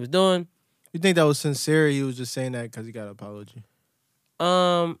 Everything he was doing. You think that was sincere? He was just saying that because he got an apology.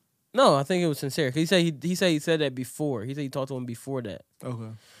 No, I think it was sincere. 'Cause he said that before. He said he talked to him before that.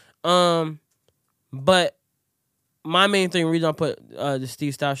 Okay. But my main reason I put the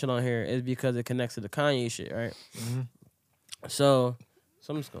Steve Stout shit on here is because it connects to the Kanye shit, right? So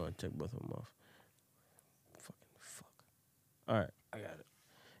I'm just gonna take both of them off. Fuck. All right, I got it.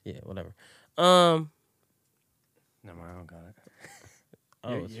 Yeah, whatever. No, I don't got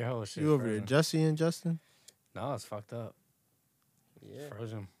it. Your whole shit. You over there, Jussie and Justin? No, it's fucked up. Yeah,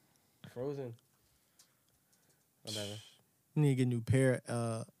 Frozen. Whatever. You need to get a new pair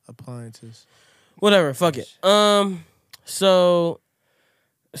of appliances. Whatever. Fuck it. So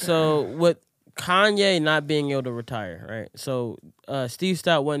with Kanye not being able to retire, right? So Steve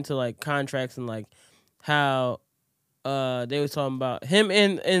Stout went into like contracts and like how they was talking about him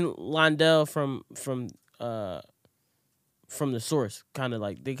and Londell from the source, kind of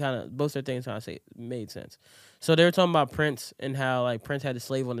like they kind of both their things kind of say made sense. So they were talking about Prince and how like Prince had a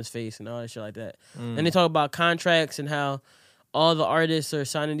slave on his face and all that shit like that. And they talk about contracts and how all the artists are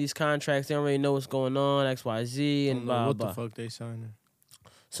signing these contracts. They don't really know what's going on, XYZ and blah what blah. the fuck they signing?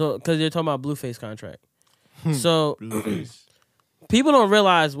 So because they're talking about Blueface contract. So Blueface. people don't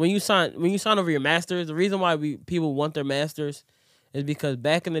realize when you sign over your masters, the reason why people want their masters is because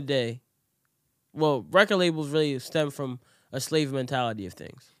back in the day, well, record labels really stem from a slave mentality of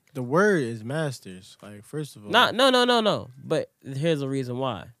things. The word is masters. Like, first of all. No. But here's the reason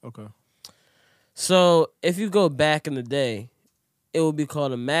why. Okay. So if you go back in the day, it would be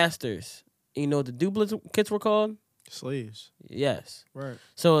called a masters. You know what the duplicates were called? Slaves. Yes. Right.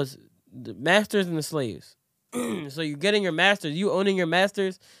 So it's the masters and the slaves. So you getting your masters, you owning your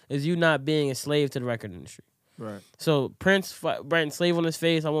masters is you not being a slave to the record industry. Right. So Prince writing slave on his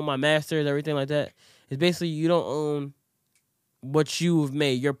face, I want my masters, everything like that. It's basically you don't own what you've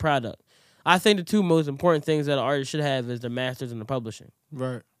made, your product. I think the two most important things that an artist should have is their masters and the publishing.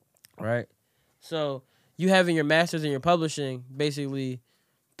 Right. Right? So you having your masters and your publishing basically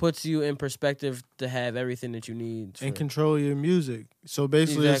puts you in perspective to have everything that you need. And control your music. So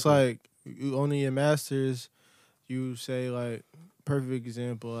basically it's Exactly. like you owning your masters, you say like, perfect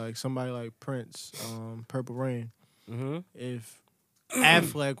example, like somebody like Prince, Purple Rain. If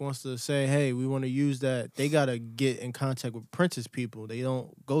Affleck wants to say, hey, we want to use that, they got to get in contact with Prince's people. They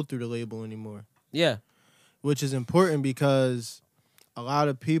don't go through the label anymore. Yeah. Which is important because a lot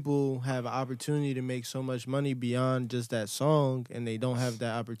of people have an opportunity to make so much money beyond just that song, and they don't have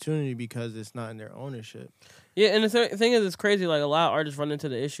that opportunity because it's not in their ownership. Yeah, and the thing is, it's crazy. Like, a lot of artists run into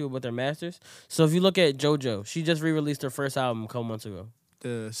the issue with their masters. So if you look at JoJo, she just re-released her first album a couple months ago.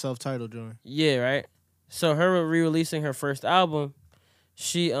 The self-titled joint. Yeah, right? So her re-releasing her first album,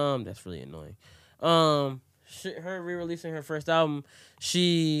 she, that's really annoying. Her re-releasing her first album,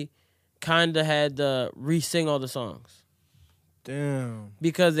 she kind of had to re-sing all the songs. Damn.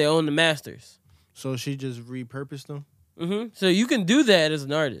 Because they own the masters. So she just repurposed them? Mm-hmm. So you can do that as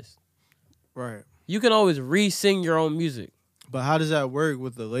an artist. Right. You can always re-sing your own music. But how does that work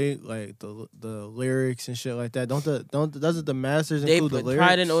with the the lyrics and shit like that? Doesn't the masters include the lyrics? They put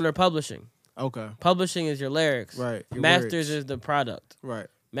pride in owner publishing. Okay. Publishing is your lyrics. Right. Your masters words. is the product. Right.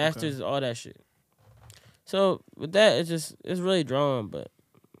 Masters is all that shit. So with that, it's really drawn, but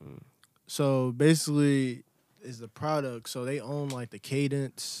so basically, is the product. So they own like the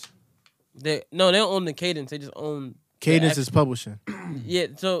cadence. They don't own the cadence. They just own cadence is publishing. Yeah.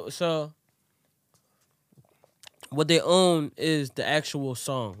 So what they own is the actual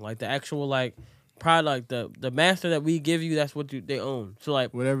song, like the actual like product, the master that we give you. That's what they own. So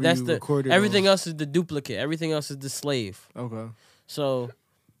like whatever that's you recorded. Everything else is the duplicate. Everything else is the slave. Okay. So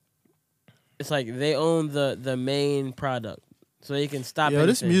it's like they own the main product, so they can stop. Yo,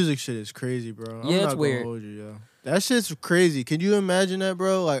 this music shit is crazy, bro. I'm it's not weird. Gonna hold you, yo. That shit's crazy. Can you imagine that,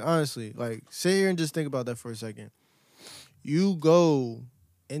 bro? Like honestly, like sit here and just think about that for a second. You go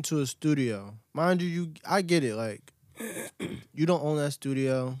into a studio, mind you. I get it. Like you don't own that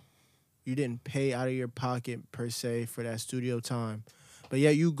studio. You didn't pay out of your pocket per se for that studio time, but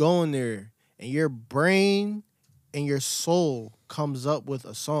yet you go in there and your brain and your soul comes up with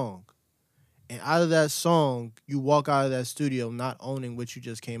a song. And out of that song, you walk out of that studio not owning what you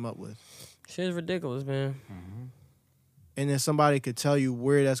just came up with. Shit is ridiculous, man. Mm-hmm. And then somebody could tell you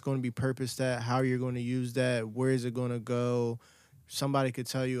where that's going to be purposed at, how you're going to use that, where is it going to go. Somebody could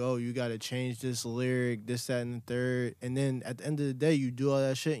tell you, oh, you got to change this lyric, this, that, and the third. And then at the end of the day, you do all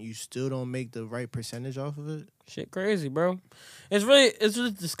that shit and you still don't make the right percentage off of it. Shit crazy, bro. It's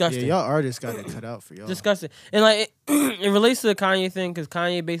just disgusting. Yeah, y'all artists got it cut out for y'all. Disgusting. And like it relates to the Kanye thing because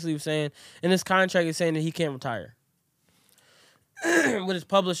Kanye basically was saying in his contract he's saying that he can't retire with his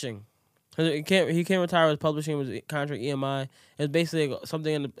publishing. He can't retire with publishing with his contract EMI. It's basically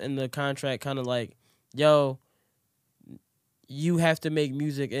something in the contract kind of like, yo, you have to make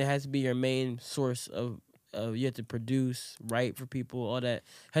music. It has to be your main source of you have to produce, write for people, all that. It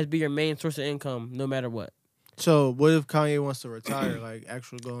has to be your main source of income no matter what. So what if Kanye wants to retire, like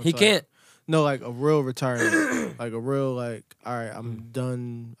actually going? He can't. No, like a real retirement, like a real like. All right, I'm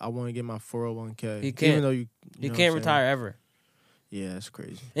done. I want to get my 401k. He can't. Even though he can't retire ever. Yeah, that's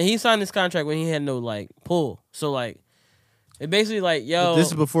crazy. And he signed this contract when he had no like pull. So like, it basically like yo. But this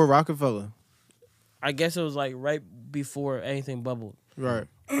is before Rockefeller. I guess it was like right before anything bubbled. Right.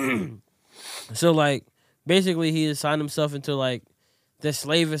 So like, basically he just signed himself into like. The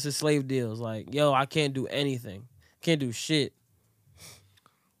slave is the slave deals. Like, yo, I can't do anything. Can't do shit.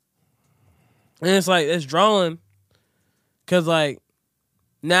 And it's like, it's drawing. Because, like,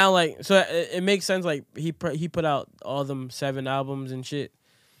 now, like, so it makes sense. Like, he put out all them 7 albums and shit.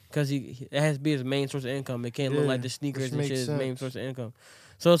 Because it has to be his main source of income. It can't look like the sneakers and shit is his main source of income.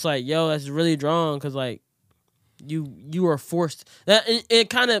 So it's like, yo, that's really drawn. Because, like, you are forced. It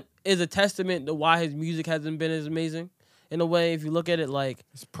kind of is a testament to why his music hasn't been as amazing. In a way, if you look at it like...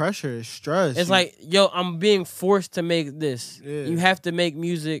 It's pressure, it's stress. It's like, yo, I'm being forced to make this. Yeah. You have to make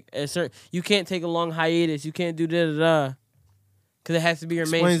music. You can't take a long hiatus. You can't do da-da-da. Because it has to be your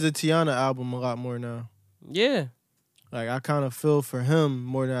main... Explains the Tiana album a lot more now. Yeah. Like, I kind of feel for him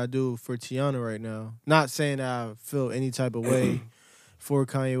more than I do for Tiana right now. Not saying that I feel any type of way for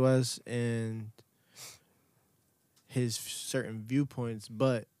Kanye West and his certain viewpoints,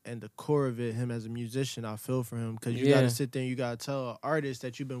 but... And the core of it, him as a musician, I feel for him because you got to sit there and you got to tell an artist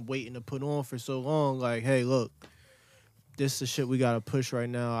that you've been waiting to put on for so long, like, hey, look, this is the shit we got to push right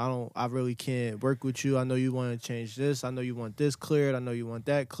now. I really can't work with you. I know you want to change this. I know you want this cleared. I know you want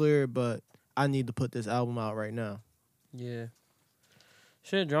that cleared, but I need to put this album out right now. Yeah.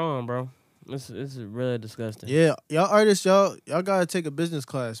 Shit drawn, bro. It's really disgusting. Yeah, y'all artists, y'all got to take a business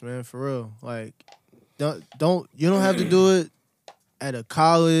class, man, for real. Like, you don't have to do it at a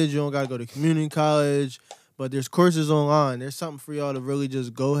college, you don't gotta go to community college, but there's courses online. There's something for y'all to really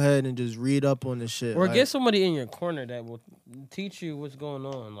just go ahead and just read up on this shit. Or like, get somebody in your corner that will teach you what's going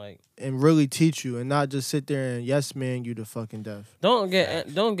on, like, and really teach you, and not just sit there and yes man you to fucking death. Don't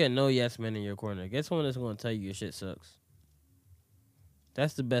get no yes man in your corner. Get someone that's gonna tell you your shit sucks.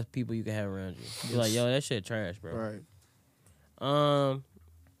 That's the best people you can have around you. You're like, yo, that shit trash, bro. Damn,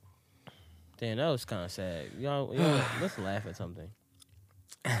 that was kind of sad. Y'all, let's laugh at something.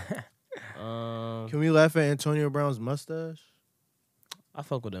 Can we laugh at Antonio Brown's mustache? I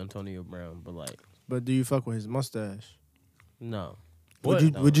fuck with Antonio Brown, but like, But do you fuck with his mustache? no,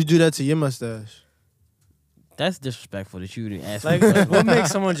 Would you do that to your mustache? that's disrespectful that you didn't ask Like, me. what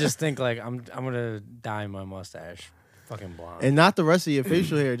makes someone just think like I'm gonna dye my mustache fucking blonde? And not the rest of your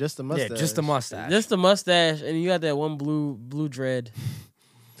facial hair, just the mustache. Yeah, just the mustache. Just the mustache, and you got that one blue dread.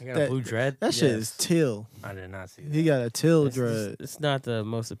 I got that- a blue dread. That shit is teal. I did not see that. He got a teal dread. It's not the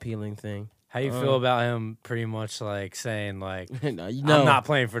most appealing thing. How you feel about him pretty much like saying like No, I'm not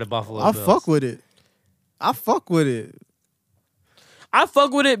playing for the Buffalo I Bills? fuck with it. I fuck with it. I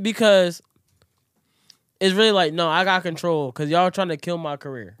fuck with it because it's really like, no, I got control because y'all trying to kill my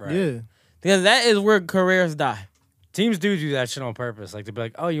career. Right. Yeah. Because that is where careers die. Teams do that shit on purpose. Like, they'll be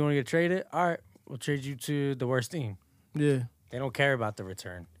like, oh, you want to get traded? All right, we'll trade you to the worst team. Yeah. They don't care about the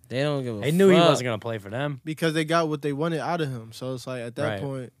return. They don't give a They knew he fuck. wasn't going to play for them. Because they got what they wanted out of him. So it's like at that Right.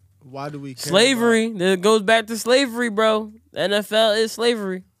 point, why do we care Slavery. about- It goes back to slavery, bro. The NFL is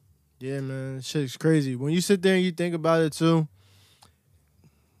slavery. Yeah, man. Shit's crazy. When you sit there and you think about it too,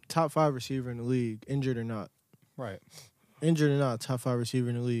 top 5 receiver in the league, injured or not. Right. Injured or not, top 5 receiver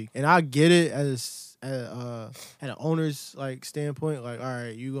in the league. And I get it as at an owner's like standpoint, like, all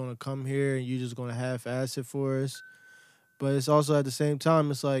right, you gonna come here and you just gonna half-ass it for us. But it's also at the same time,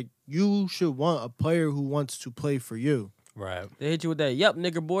 it's like you should want a player who wants to play for you. Right. They hit you with that, yep,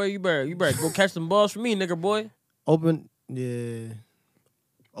 nigger boy. You better go catch some balls for me, nigger boy. Open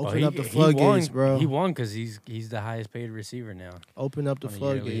up the floodgates, bro. He won because he's the highest paid receiver now. Open up the on a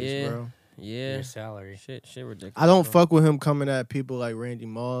yearly- floodgates, Yeah. bro. Yeah. Your salary. Shit ridiculous. I don't bro. fuck with him coming at people like Randy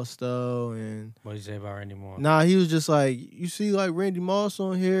Moss though, and What do you say about Randy Moore? nah, he was just like, you see like Randy Moss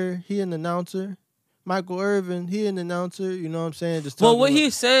on here, he an announcer. Michael Irvin, he an announcer. You know what I'm saying? Just Well, talking what about-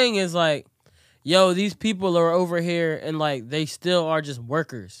 he's saying is like, yo, these people are over here and like they still are just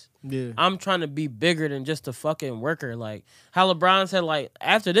workers. yeah. I'm trying to be bigger than just a fucking worker. Like how LeBron said, like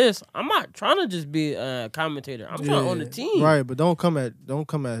after this, I'm not trying to just be a commentator. I'm trying to own the team. Right, but don't come at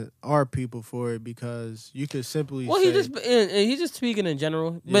our people for it because you could simply Well, say, he's just speaking in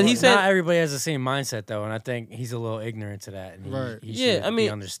general. But Yeah. he Not said, everybody has the same mindset though, and I think he's a little ignorant to that. And Right. he Yeah, should I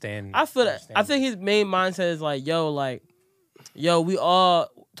mean, understand. I feel that. I think his main mindset is like, yo, we all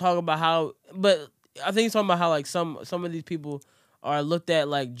talk about how, but I think he's talking about how like some of these people are looked at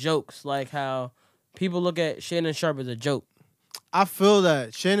like jokes, like how people look at Shannon Sharp as a joke. I feel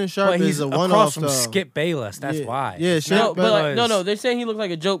that Shannon Sharp But he's is a across one-off from though. Skip Bayless. That's Yeah. why. Yeah, Shannon, No, but like, was- no, they're saying he looks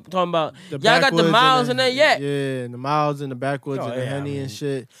like a joke talking about the y'all got the backwoods miles and that yak. Yeah, and the miles and the backwoods Oh, and the yeah, honey I mean, and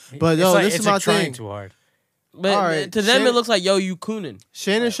shit. But It's yo, like, this it's is my like trying thing. too hard. But All right, to them, Shannon- it looks like, yo, you cooning.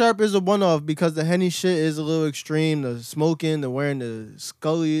 Shannon Sharp is a one-off because the henny shit is a little extreme. The smoking, the wearing the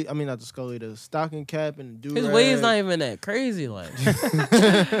the stocking cap and the do. His wave's not even that crazy. Like,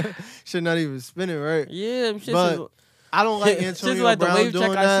 Shit not even spinning right. yeah, them shit's But just- I don't like it's just Antonio like the Brown wave doing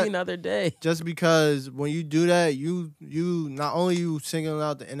check I that. seen the other day. Just because when you do that, you not only you singling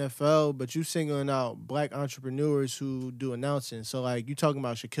out the NFL, but you singling out black entrepreneurs who do announcing. So like you talking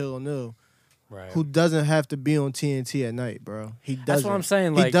about Shaquille O'Neal, Right. who doesn't have to be on TNT at night, bro. He doesn't. That's what I'm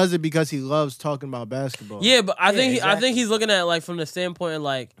saying. He Like, does it because he loves talking about basketball. Yeah, but I Yeah, think I exactly. think he's looking at it like from the standpoint of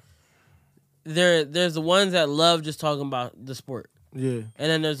like there's the ones that love just talking about the sport, Yeah, and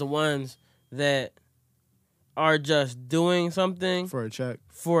then there's the ones that are just doing something for a check.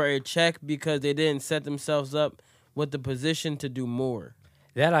 for a check because they didn't set themselves up with the position to do more.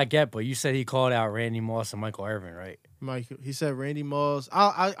 that I get, but you said he called out Randy Moss and Michael Irvin, right? He said Randy Moss.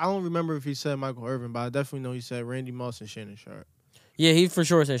 I don't remember if he said Michael Irvin, but I definitely know he said Randy Moss and Shannon Sharp. Yeah, he for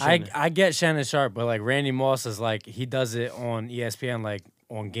sure said Shannon. I get Shannon Sharp, but like Randy Moss is like he does it on ESPN like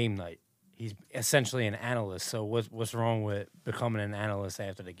on game night. He's essentially an analyst. So what's wrong with becoming an analyst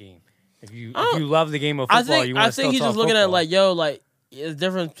after the game? If you love the game of football, you want to think he's just looking at it like, yo, like it's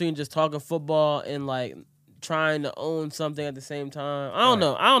difference between just talking football and like trying to own something at the same time. I don't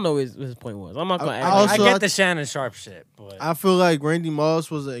know. I don't know what his point was. I'm not gonna I ask. also- I get the Shannon Sharp shit, but I feel like Randy Moss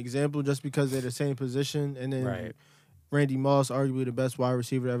was an example just because they're the same position, and then right. Randy Moss, arguably the best wide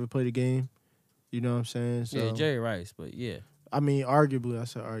receiver to ever play the game. You know what I'm saying? So, Yeah, Jerry Rice, but yeah, I mean, arguably. I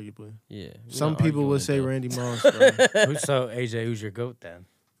said arguably. yeah. We're Some not people arguing would with say that. Randy Moss. Bro. So AJ, who's your goat then?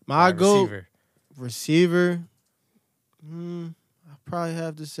 My Wide goat receiver. receiver. I probably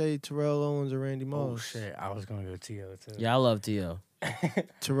have to say Terrell Owens or Randy Moss. Oh shit, I was gonna go T.O. too. Yeah, I love T.O.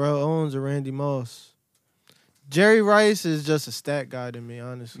 Terrell Owens or Randy Moss. Jerry Rice is just a stat guy to me,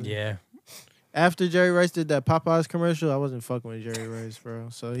 honestly. Yeah. After Jerry Rice did that Popeyes commercial, I wasn't fucking with Jerry Rice, bro.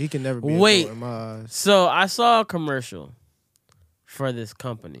 So he can never be a Wait. GOAT in my eyes. So I saw a commercial for this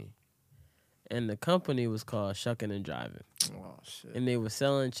company. And the company was called Shucking and Driving. Oh shit. And they were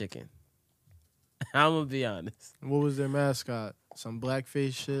selling chicken. I'm gonna be honest. What was their mascot? Some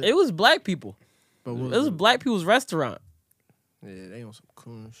blackface shit. It was black people. But It what was black people's restaurant. Yeah, they on some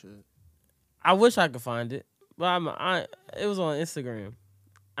coon shit. I wish I could find it, but it was on Instagram.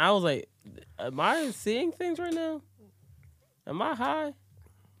 I was like, am I seeing things right now? Am I high?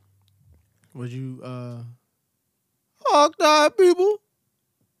 Would you hog tie people?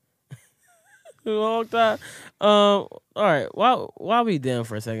 All right. While we down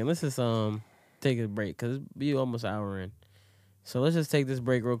for a second, let's just take a break because we almost an hour in. So let's just take this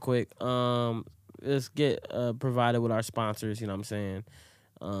break real quick. Let's get provided with our sponsors. You know what I'm saying?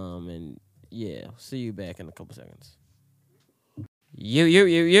 And yeah, see you back in a couple seconds.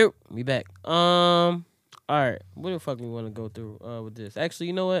 You. We back. All right. What the fuck we want to go through with this? Actually,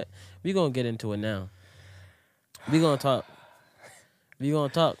 you know what? We gonna get into it now. We gonna talk.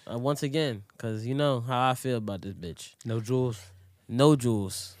 Once again, cause you know how I feel about this bitch. No jewels. No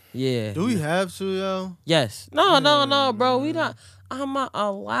jewels. Yeah. Do we have to, yo? Yes. No, bro. We not. I'm not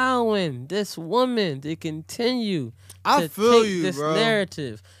allowing this woman to continue I to feel take you, this bro.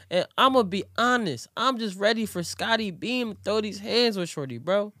 narrative. And I'm gonna be honest. I'm just ready for Scotty Beam to throw these hands with Shorty,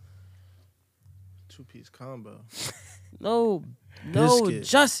 bro. 2-piece combo. No, Biscuit.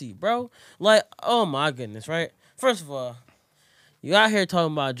 Jussie, bro. Like, oh my goodness, right? First of all, you out here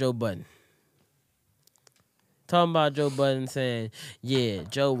talking about Joe Budden. Talking about Joe Budden saying, yeah,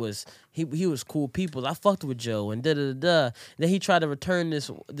 Joe was he was cool people. I fucked with Joe and da. Then he tried to return this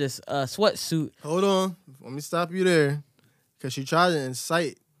sweatsuit. Hold on. Let me stop you there. Because she tried to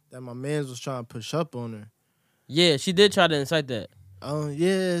incite that my mans was trying to push up on her. Yeah, she did try to incite that. Oh,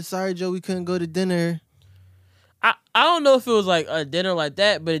 yeah. Sorry, Joe. We couldn't go to dinner. I don't know if it was like a dinner like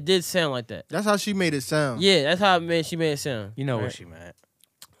that, but it did sound like that. That's how she made it sound. Yeah, that's how she made it sound. You know right? what she meant.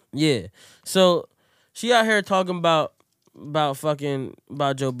 Yeah. So she out here talking about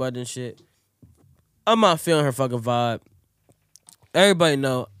Joe Budden shit. I'm not feeling her fucking vibe. Everybody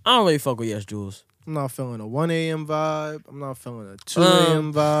know I don't really fuck with Yes Jules. I'm not feeling a 1 a.m. vibe. I'm not feeling a 2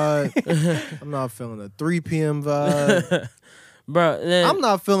 a.m. vibe. I'm not feeling a 3 p.m. vibe. Bro, then, I'm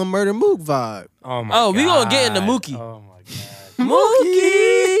not feeling Murder Mook vibe. Oh my god. we gonna get into Mookie. Oh my god.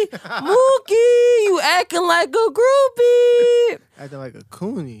 Mookie, you acting like a groupie. Acting like a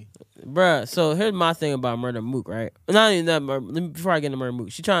coonie. Bruh, so here's my thing about Murder Mook, right? Not even that. Before I get into Murder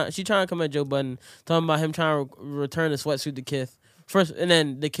Mook, she trying to come at Joe Budden, talking about him trying to return the sweatsuit to Kith. First, and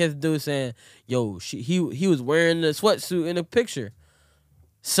then the Kith dude saying, "Yo, he was wearing the sweatsuit in the picture."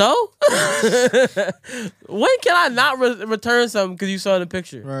 So, when can I not return something because you saw the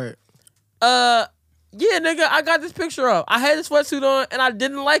picture? Right. Yeah, nigga, I got this picture up. I had the sweatsuit on and I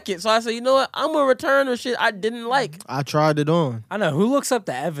didn't like it, so I said, you know what? I'm gonna return the shit I didn't like. I tried it on. I know who looks up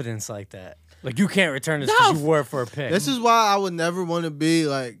the evidence like that. Like you can't return this because you wore it for a pic. This is why I would never want to be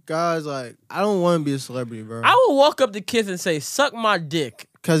like, guys, like, I don't want to be a celebrity, bro. I would walk up to Kith and say, "Suck my dick."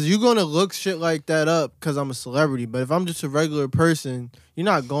 Because you're going to look shit like that up because I'm a celebrity. But if I'm just a regular person, you're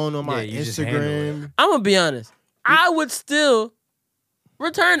not going on my you just handle Instagram. I'm gonna be honest. I would still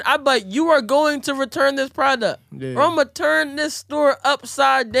return. You are going to return this product, Yeah. or I'm gonna turn this store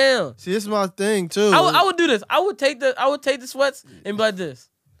upside down. See, this is my thing, too. I would do this. I would take the sweats and be like this.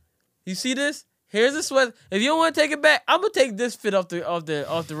 You see this? Here's the sweat. If you don't want to take it back, I'm gonna take this fit off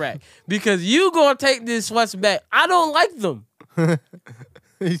the rack because you gonna take these sweats back. I don't like them.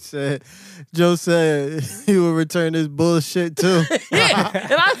 Joe said he would return this bullshit, too. Yeah,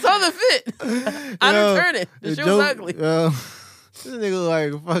 and I saw the fit. I returned it. The shit was ugly. This nigga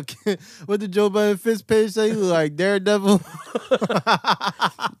like fucking. What did Joe Budden Fitz page say? He was like Daredevil.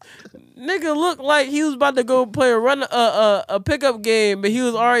 Nigga looked like he was about to go play a pickup game, but he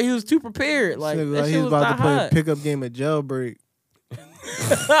was too prepared. Like Nigga, that like shit he was about not to play hot. a pickup game at Jailbreak.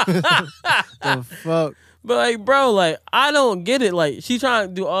 The fuck. But like, bro, like I don't get it. Like she trying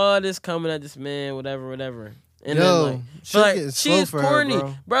to do all this coming at this man, whatever. And Yo, then shit but getting like slow she's for her, corny,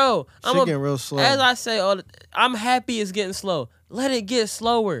 bro. I'm Shit getting real slow. As I say, I'm happy it's getting slow. Let it get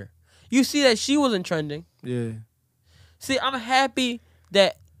slower. You see that she wasn't trending. Yeah. See, I'm happy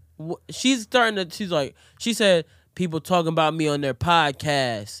that she's starting to. She said people talking about me on their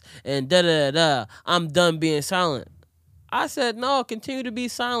podcast and da. I'm done being silent. I said no, continue to be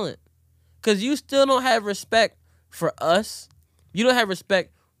silent, cause you still don't have respect for us. You don't have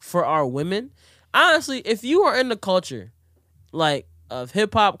respect for our women. Honestly, if you are in the culture, like of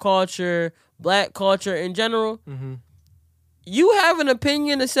hip hop culture, black culture in general, you have an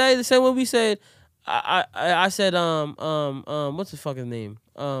opinion to say the same way we said. I said what's his fucking name?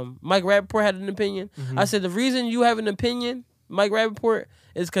 Mike Rappaport had an opinion. I said the reason you have an opinion, Mike Rappaport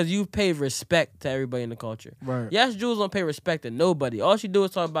is because you pay respect to everybody in the culture. Right. Yes, Jules don't pay respect to nobody. All she do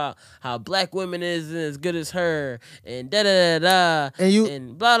is talk about how black women isn't as good as her and da da da da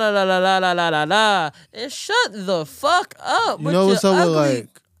and blah blah blah blah blah blah blah blah. And shut the fuck up. You know what's up with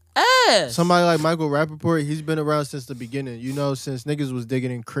like ass. somebody like Michael Rappaport? He's been around since the beginning. You know, since niggas was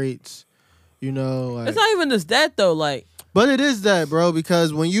digging in crates. You know, like, it's not even just that though. Like, but it is that, bro,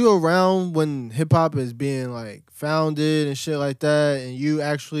 because when you around when hip hop is being like founded and shit like that, and you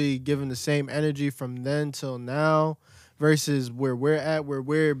actually giving the same energy from then till now versus where we're at, where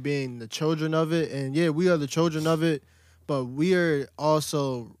we're being the children of it. And yeah, we are the children of it, but we are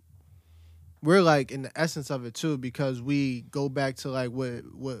also, we're like in the essence of it too, because we go back to like what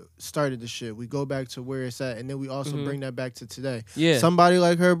started the shit. We go back to where it's at, and then we also bring that back to today. Yeah. Somebody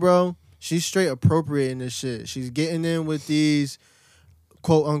like her, bro, she's straight appropriating this shit. She's getting in with these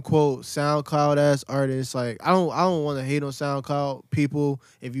quote unquote SoundCloud ass artists. Like I don't want to hate on SoundCloud people.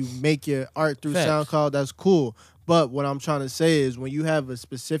 If you make your art through SoundCloud, that's cool. But what I'm trying to say is when you have a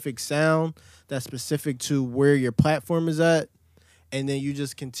specific sound that's specific to where your platform is at, and then you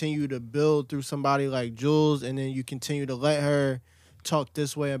just continue to build through somebody like Jules, and then you continue to let her talk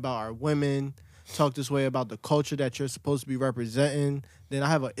this way about our women, talk this way about the culture that you're supposed to be representing, then I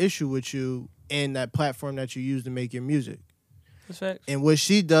have an issue with you and that platform that you use to make your music. And what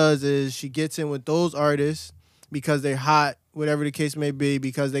she does is she gets in with those artists because they're hot, whatever the case may be,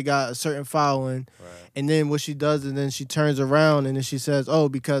 because they got a certain following. Right. And then what she does is then she turns around and then she says, oh,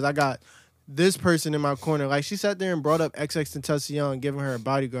 because I got this person in my corner. Like she sat there and brought up XXXTentacion giving her a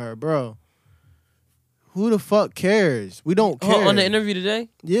bodyguard. Bro, who the fuck cares? We don't care. On the interview today?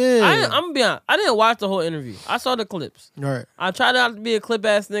 Yeah. I'm gonna be honest. I didn't watch the whole interview. I saw the clips. Right. I tried not to be a clip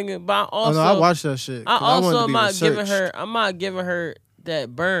ass nigga, but I also I watched that shit. I'm not giving her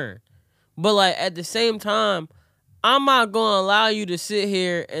that burn. But like at the same time, I'm not gonna allow you to sit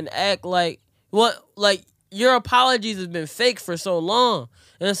here and act like your apologies have been fake for so long.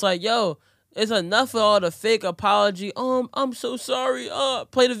 And it's like, yo, it's enough of all the fake apology. I'm so sorry.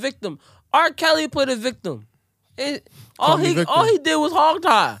 Play the victim. R. Kelly played a victim. All he did was hog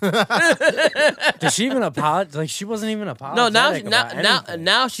tie. Did she even apologize? Like she wasn't even apologetic. No,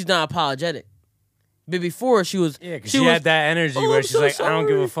 now she's not apologetic. But before she was. Yeah, because she had that energy where she's like, sorry. I don't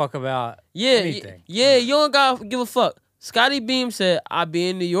give a fuck about anything. Yeah, you don't gotta give a fuck. Scotty Beam said, "I'll be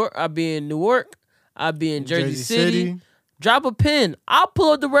in New York. I'll be in Newark. I'll be in Jersey City. Drop a pin. I'll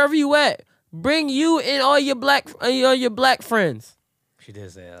pull up to wherever you at. Bring you and all your black friends." She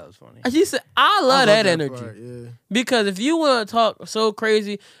did say that was funny. She said, "I love that energy part, yeah. Because if you want to talk so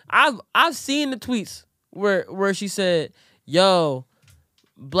crazy, I've seen the tweets where she said, "Yo,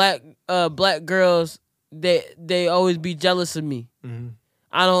 black girls they always be jealous of me. Mm-hmm.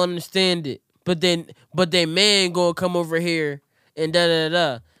 I don't understand it. But they man gonna come over here and da da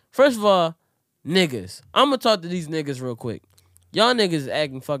da." First of all, niggas, I'm gonna talk to these niggas real quick. Y'all niggas is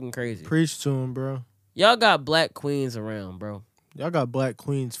acting fucking crazy. Preach to them, bro. Y'all got black queens around, bro. Y'all got black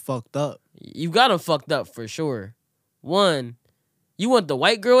queens fucked up. You got them fucked up for sure. One, you want the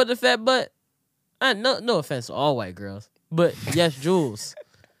white girl with the fat butt? No offense to all white girls, but yes, Jules.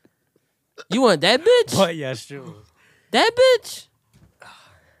 You want that bitch? But yes, Jules. That bitch?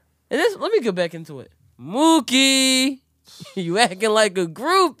 And let me get back into it. Mookie, you acting like a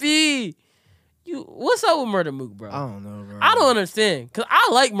groupie. What's up with Murder Mook, bro? I don't know, bro. I don't understand, cause I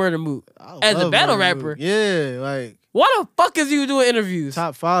like Murder Mook as a battle rapper. Yeah, like why the fuck is you doing interviews?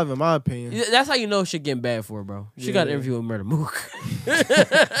 Top 5 in my opinion. That's how you know shit getting bad for her, bro. She got an interview with Murder Mook.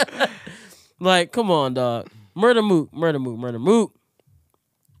 Like, come on, dog. Murder Mook.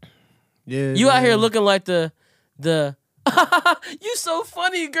 Yeah. You out here looking like the you so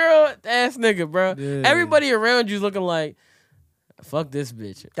funny, girl, ass nigga, bro. Yeah. Everybody around you looking like, fuck this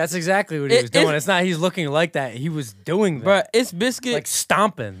bitch. That's exactly what he was doing. It's not he's looking like that. He was doing that. Bro, it's Biscuit. Like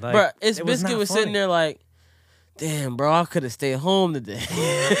stomping. Like, bro, it's Biscuit was sitting there like, damn, bro, I could have stayed home today.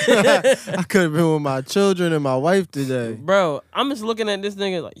 I could have been with my children and my wife today. Bro, I'm just looking at this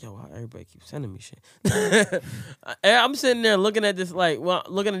nigga like, yo, everybody keeps sending me shit. I'm sitting there looking at this, like,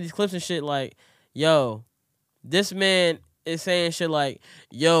 looking at these clips and shit like, yo, this man is saying shit like,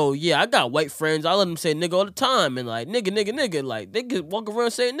 yo, yeah, I got white friends. I let them say nigga all the time. And like, nigga. Like, they could walk around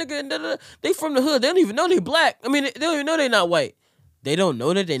saying nigga and da-da-da. They from the hood. They don't even know they black. I mean, they don't even know they not white. They don't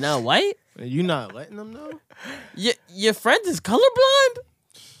know that they not white? You not letting them know? Your friends is colorblind?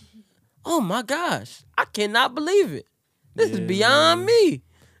 Oh my gosh. I cannot believe it. This is beyond me.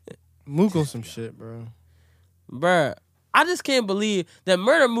 Mook on some shit, bro. Bruh, I just can't believe that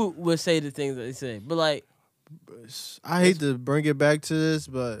Murder Mook would say the things that they say. But like, I hate to bring it back to this,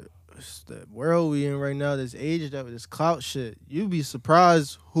 but it's the world we in right now, this age, this clout shit. You'd be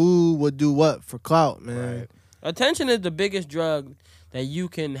surprised who would do what for clout, man. Right. Attention is the biggest drug that you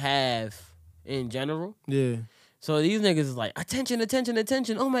can have in general. Yeah. So these niggas is like, attention, attention,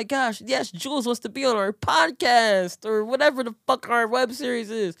 attention. Oh my gosh, yes, Jules wants to be on our podcast or whatever the fuck our web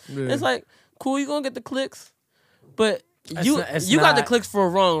series is. Yeah. It's like, cool, you gonna get the clicks, but It's you got the not- clicks for a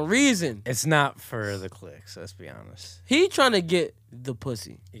wrong reason. It's not for the clicks. Let's be honest. He trying to get the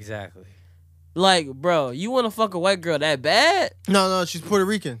pussy. Exactly. Like, bro, you want to fuck a white girl that bad? No, she's Puerto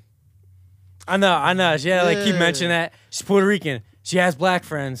Rican. I know. She had to keep Yeah. mentioning that she's Puerto Rican. She has black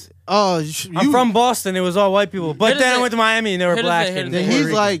friends. Oh, I'm from Boston. It was all white people, but Here's the then I thing. went to Miami and they were Here's the black. thing, here's and the Then thing. Puerto he's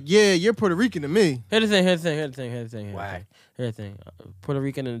Rican. like, yeah, you're Puerto Rican to me. Here's the thing. Whack. Here's the thing. Puerto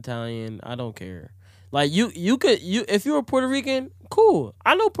Rican and Italian, I don't care. Like you could if you were Puerto Rican, cool.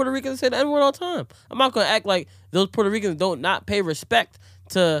 I know Puerto Ricans say the N-word all the time. I'm not gonna act like those Puerto Ricans don't not pay respect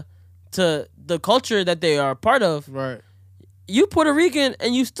to the culture that they are a part of. Right. You Puerto Rican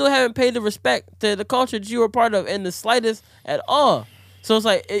and you still haven't paid the respect to the culture that you were part of in the slightest at all. So it's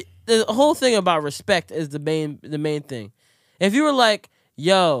like the whole thing about respect is the main thing. If you were like,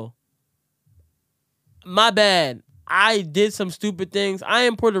 yo, my bad, I did some stupid things. I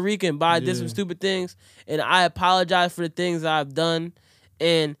am Puerto Rican, but I did some Yeah. stupid things, and I apologize for the things that I've done,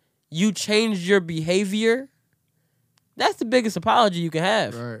 and you changed your behavior. That's the biggest apology you can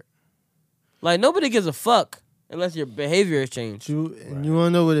have. Right. Like, nobody gives a fuck unless your behavior has changed. You want to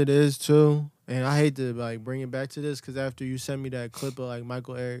know what it is too? And I hate to like bring it back to this because after you sent me that clip of like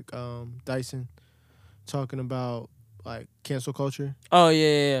Michael Eric Dyson talking about like cancel culture Oh,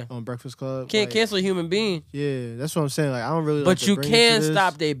 yeah. on Breakfast Club. Can't like, cancel a human being. Yeah, that's what I'm saying. Like I don't really. like But to you bring it can to this.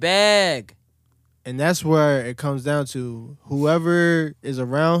 stop their bag. And that's where it comes down to whoever is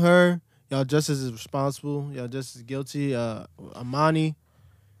around her. Y'all just as responsible. Y'all just as guilty. Amani,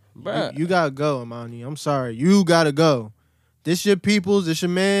 Bruh. you gotta go, Amani. I'm sorry, you gotta go. This your people's. This your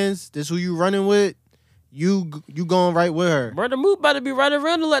man's. This who you running with. You going right with her, Brother Mook about to be right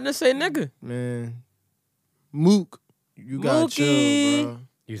around and letting us say nigga. man. Mook, you gotta Mookie. chill, bro.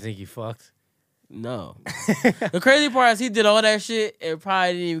 You think you fucked? No. The crazy part is he did all that shit and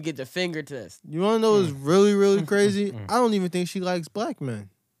probably didn't even get the finger test. You wanna know what's really, really crazy? I don't even think she likes black men.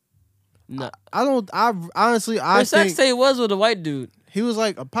 No. I don't. I honestly, I Her sex think tape was with a white dude. he was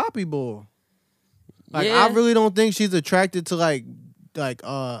like a poppy boy. Like Yeah. I really don't think she's attracted to like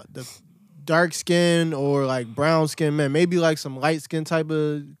the dark skin or like brown skin men. Maybe like some light skin type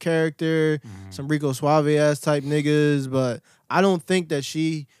of character, some Rico Suave ass type niggas. But I don't think that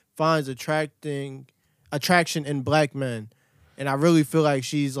she finds attraction in black men. And I really feel like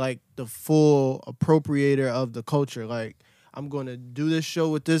she's like the full appropriator of the culture. Like I'm gonna do this show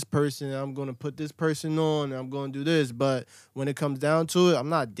with this person, I'm gonna put this person on, and I'm gonna do this. But when it comes down to it, I'm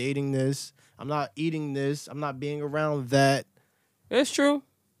not dating this. I'm not eating this. I'm not being around that. It's true.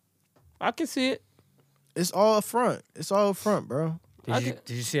 I can see it. It's all a front. It's all a front, bro. Did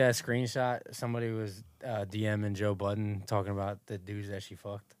you see that screenshot? Somebody was DMing Joe Budden talking about the dudes that she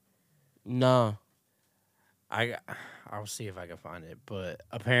fucked. No. I'll see if I can find it. But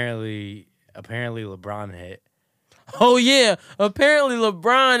apparently LeBron hit. Oh, yeah. Apparently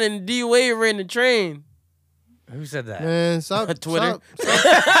LeBron and D Wade were in the train. Who said that? Man, stop. Twitter.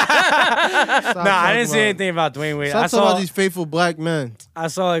 Stop No, I didn't see anything about Dwayne Wade. Stop I talking saw about these faithful black men. I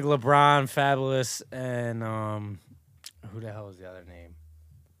saw like LeBron, Fabulous, and who the hell was the other name?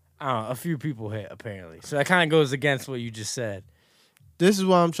 I don't know. A few people hit apparently. So that kind of goes against what you just said. This is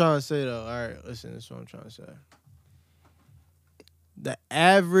what I'm trying to say, though. All right, listen, this is what I'm trying to say. The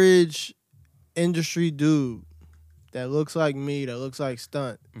average industry dude that looks like me, that looks like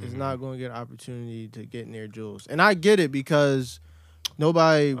Stunt, is not going to get an opportunity to get near Jules. And I get it because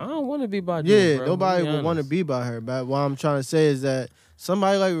nobody, I don't want to be by Jules, bro. nobody Be would want to honest. be by her. But what I'm trying to say is that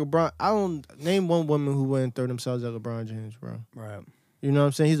somebody like LeBron, I don't name one woman who wouldn't throw themselves at LeBron James, bro. Right. You know what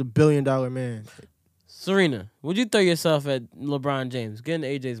I'm saying? He's $1 billion man. Serena, would you throw yourself at LeBron James? Get in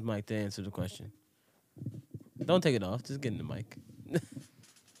AJ's mic to answer the question. Don't take it off. Just get in the mic.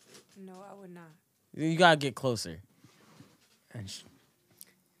 No, I would not. You got to get closer. And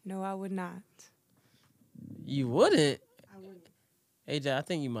No, I would not. You wouldn't? I wouldn't. AJ, I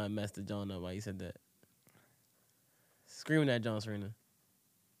think you might have messed the John up while you said that. Screaming at John, Serena.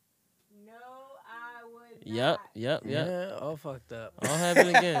 No, I would Yep. yeah, all fucked up. I'll have it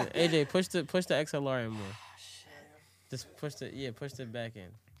again. AJ, push the XLR in more. Just push it back in.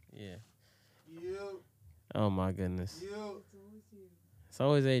 Yeah. Oh my goodness. It's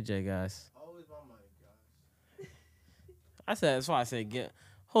always AJ, guys. That's why I said get.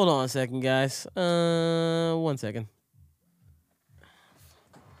 Hold on a second, guys. 1 second.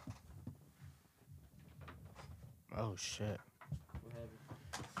 Oh shit!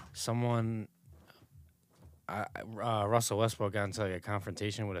 Someone, Russell Westbrook got into like a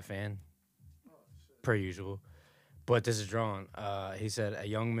confrontation with a fan, per usual. But this is drawn. He said, "A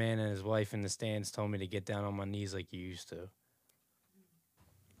young man and his wife in the stands told me to get down on my knees like you used to."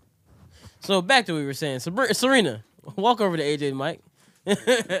 So back to what we were saying. Serena, walk over to AJ Mike.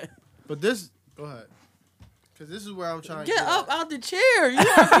 But this, go ahead. Because this is where I'm trying to Get up out the chair. You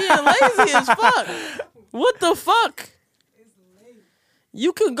are being lazy as fuck. What the fuck? It's late.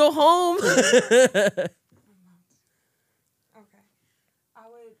 You could go home. Okay. I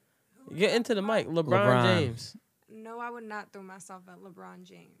would. Get into the mic. LeBron James. No, I would not throw myself at LeBron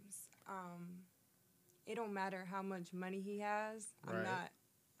James. It don't matter how much money he has. Right.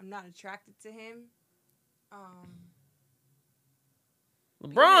 I'm not attracted to him.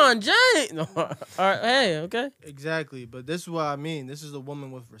 LeBron James. No. All right. Hey. Okay. Exactly. But this is what I mean. This is a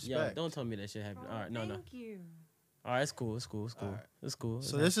woman with respect. Yeah. Don't tell me that shit happened. All right. No. Thank you. All right. It's cool. It's cool. All right. It's cool.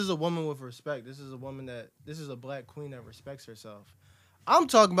 So this is a woman with respect. This is a black queen that respects herself. I'm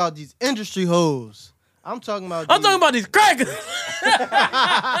talking about these industry hoes. I'm talking about these crackers.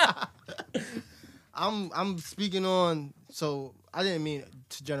 I'm speaking on, so I didn't mean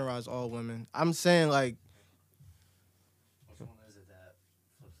to generalize all women. I'm saying like Which one is it that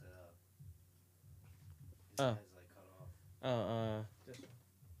flips it up? Oh. His head's like cut off.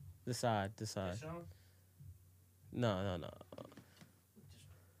 The side. No.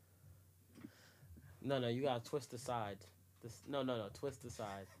 No. You gotta twist the side. No. Twist the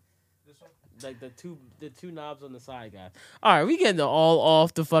side. this one. Like the two knobs on the side, guys. All right, we getting all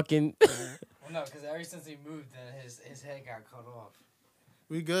off the fucking. Well, no, because ever since he moved, then his head got cut off.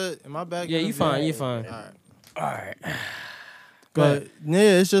 We good? Am I back? Yeah, you fine. You fine. All right. All right. But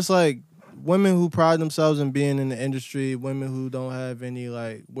yeah, it's just like women who pride themselves in being in the industry, women who don't have any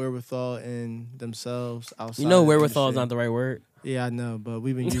like wherewithal in themselves outside. You know, of the wherewithal is industry. not the right word. Yeah, I know, but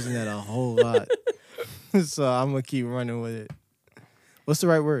we've been using that a whole lot. So I'm gonna keep running with it. What's the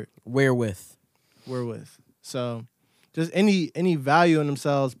right word? Wherewith. Wherewith. So just any value in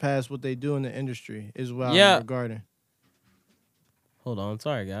themselves past what they do in the industry is what Yeah. I'm regarding. Hold on,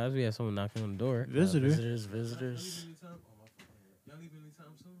 sorry guys, we have someone knocking on the door. Visitor. Visitors. Y'all leaving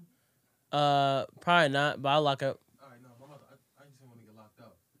anytime soon? Probably not, but I'll lock up. All right, no, I just want to get locked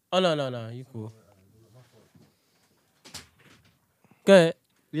up. Oh no, you cool. Go ahead.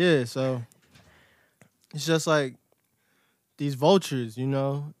 Yeah, so it's just like these vultures, you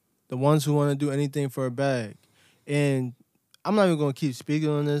know, the ones who want to do anything for a bag. And I'm not even going to keep speaking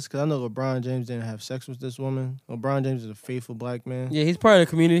on this because I know LeBron James didn't have sex with this woman. LeBron James is a faithful black man. Yeah, he's part of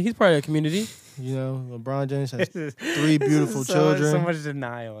the community. You know, LeBron James has 3 beautiful children. So much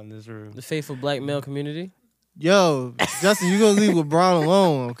denial in this room. The faithful black male community. Yo, Justin, you're going to leave LeBron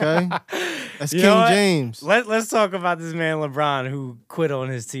alone, okay? That's You King know what? James. Let's talk about this man LeBron who quit on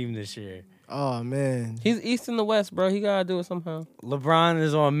his team this year. Oh, man. He's east and the west, bro. He gotta do it somehow. LeBron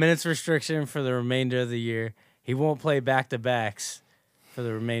is on minutes restriction for the remainder of the year. He won't play back-to-backs for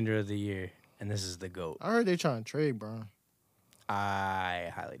the remainder of the year, and this is the GOAT. I heard they trying to trade, bro. I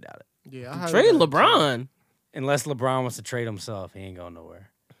highly doubt it. Yeah, I highly Trade doubt it, too. LeBron. Unless LeBron wants to trade himself, he ain't going nowhere.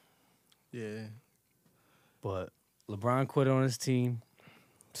 Yeah. But LeBron quit on his team,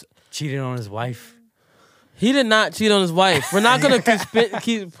 cheated on his wife. He did not cheat on his wife. We're not gonna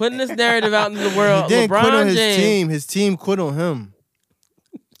keep putting this narrative out into the world. He didn't LeBron quit on his James. team. His team quit on him.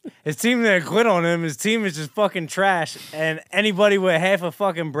 His team didn't quit on him. His team is just fucking trash. And anybody with half a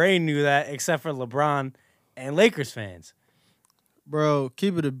fucking brain knew that except for LeBron and Lakers fans. Bro,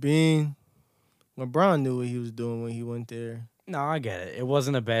 keep it a bean. LeBron knew what he was doing when he went there. No, I get it. It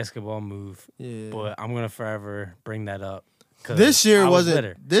wasn't a basketball move, Yeah. but I'm going to forever bring that up. 'cause This year I was wasn't.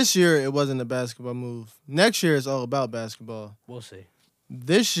 bitter. This year it wasn't a basketball move. Next year it's all about basketball. We'll see.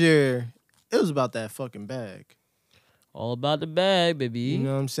 This year it was about that fucking bag. All about the bag, baby. You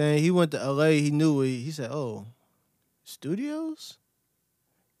know what I'm saying? He went to LA. He knew what he said. Oh, studios,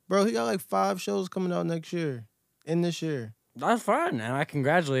 bro. He got like 5 shows coming out next year. In this year, That's fine, and I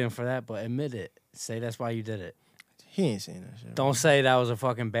congratulate him for that, but admit it. Say that's why you did it. he ain't saying that shit. Don't say that was a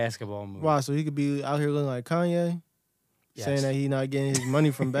fucking basketball move. Why? So he could be out here looking like Kanye, Yes. saying that he not getting his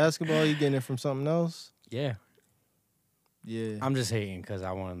money from basketball. He getting it from something else. Yeah. Yeah. I'm just hating because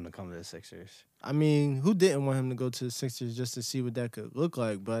I want him to come to the Sixers. I mean, who didn't want him to go to the Sixers just to see what that could look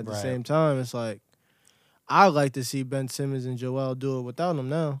like? But at the Right. same time, it's like, I'd like to see Ben Simmons and Joel do it without him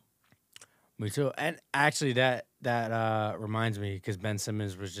now. Me too. And actually, that reminds me because Ben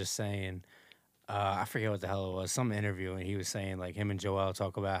Simmons was just saying, I forget what the hell it was, some interview, and he was saying like him and Joel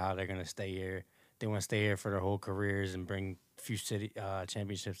talk about how they're gonna stay here. They want to stay here for their whole careers and bring few city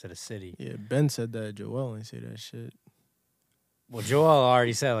championships to the city. Yeah, Ben said that. Joel ain't say that shit. Well, Joel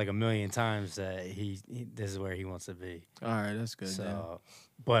already said like a million times that he this is where he wants to be. All right, that's good. So,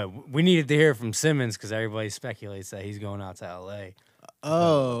 but we needed to hear from Simmons because everybody speculates that he's going out to L.A.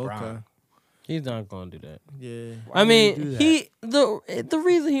 Oh, LeBron. okay. He's not gonna do that. Yeah. I would he mean, do the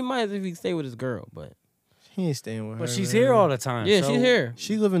reason he might is if he stay with his girl, but He ain't staying with her. But she's man. here all the time. yeah, so she's here.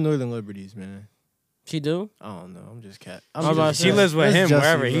 She live in Northern Liberties, man. She do. I don't know. I'm just cat. I was about to She say, lives with That's him Jussie,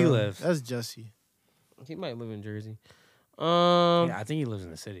 wherever he bro. lives. That's Jussie. He might live in Jersey. Yeah, I think he lives in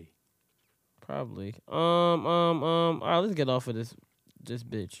the city. Probably. All right, let's get off of this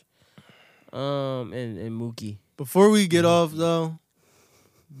bitch. And Mookie. Before we get off though,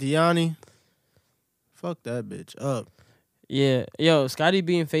 Deani, fuck that bitch up. Yeah, yo, Scotty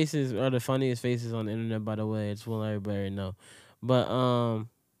Bean faces are the funniest faces on the internet. By the way, I just want everybody to know. But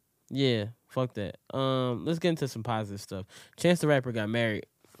yeah, fuck that. Let's get into some positive stuff. Chance the Rapper got married.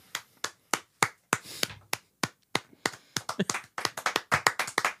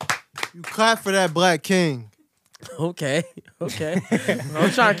 You clap for that Black King. Okay. I'm trying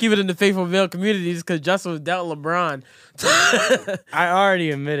to keep it in the faithful male communities because Justin was doubting LeBron. I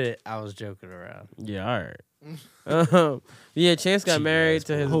already admitted I was joking around. Yeah, all right. Yeah, Chance got married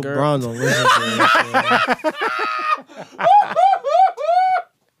to I his hope girl. Bron don't listen to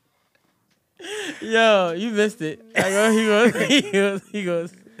this. Yo, you missed it. He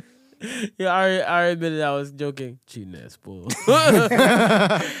goes. Yeah, I already admitted I was joking. Cheating ass bull.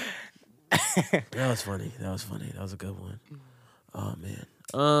 That was funny. That was a good one. Oh man.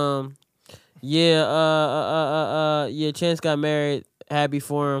 Yeah, Chance got married. Happy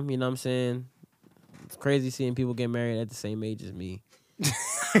for him, you know what I'm saying? It's crazy seeing people get married at the same age as me.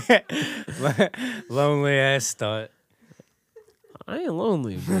 Lonely ass stunt. I ain't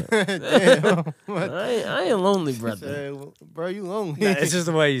lonely, bro. Damn. I ain't lonely, brother. Say, bro, you lonely. Nah, it's just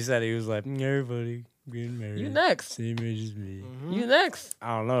the way you said it. He was like, everybody getting married. You next. Same age as me. You next.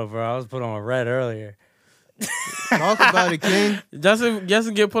 I don't know, bro. I was put on red earlier. Talk about it, King.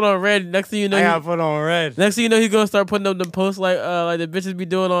 Justin get put on red. Next thing you know, I got put on red. next thing you know, he's gonna start putting up the posts like the bitches be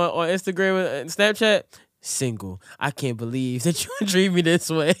doing on Instagram and Snapchat. Single. I can't believe that you treat me this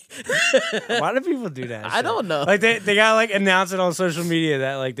way. Why do people do that? I shit? don't know. Like they gotta like announce it on social media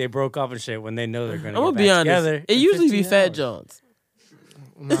that like they broke up and shit when they know they're gonna. I'm gonna get be back honest. Together It in usually be 15 Fat hours. Jones.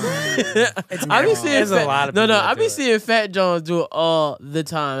 It's I be seeing There's a lot of no. people I that be do it. seeing Fat Jones do it all the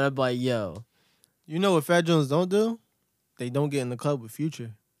time. I'm like, yo, You know what Fat Jones don't do? They don't get in the club with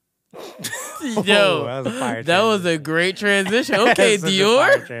Future. yo, that was a fire that was a great transition. Okay, That's such a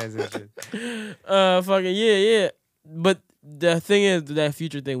fire Dior. transition. Fucking yeah. But the thing is, that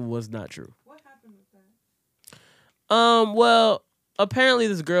Future thing was not true. What happened with that? Well, apparently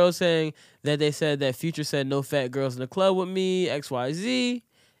this girl saying that they said that Future said no fat girls in the club with me, XYZ.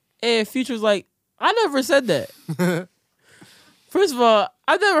 And Future's like, I never said that. First of all,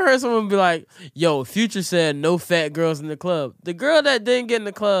 I've never heard someone be like, yo, Future said no fat girls in the club. The girl that didn't get in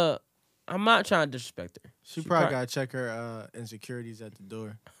the club, I'm not trying to disrespect her. She probably got to check her insecurities at the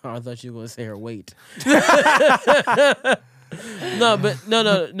door. I thought you were gonna say her weight. No, but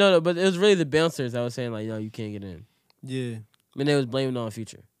it was really the bouncers that was saying like, yo, you can't get in. Yeah. And they was blaming it on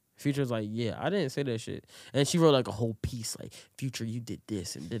Future. Future was like, yeah, I didn't say that shit. And she wrote like a whole piece like, Future, you did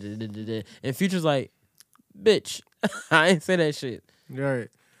this and da-da-da-da-da. And Future's like, bitch, I ain't say that shit. Right.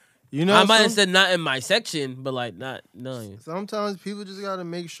 You know, I might have said not in my section, but like not no. sometimes people just got to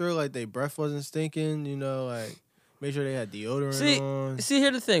make sure like their breath wasn't stinking, you know, like make sure they had deodorant on. See,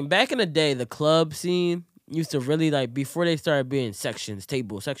 here's the thing. Back in the day, the club scene used to really like before they started being sections,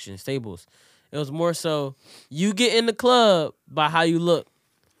 tables. It was more so you get in the club by how you look.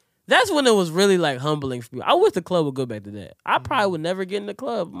 That's when it was really like humbling for me. I wish the club would go back to that. I probably would never get in the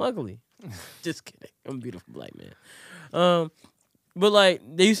club. I'm ugly. Just kidding. I'm a beautiful black man. But like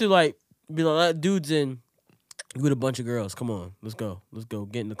they used to like be like dudes in with a bunch of girls. Come on, let's go.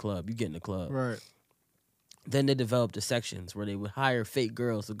 Get in the club. You get in the club. Right. Then they developed the sections where they would hire fake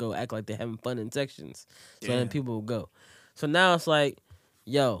girls to go act like they're having fun in sections. So then people would go. So now it's like,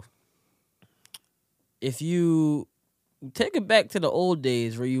 yo, if you take it back to the old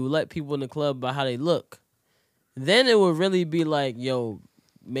days where you let people in the club by how they look, then it would really be like, yo,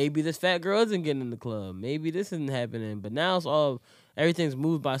 maybe this fat girl isn't getting in the club. Maybe this isn't happening. But now it's all, everything's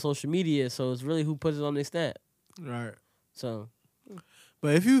moved by social media, so it's really who puts it on their snap. Right. So,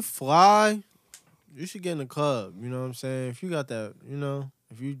 But if you fly, you should get in the club. You know what I'm saying? If you got that, you know,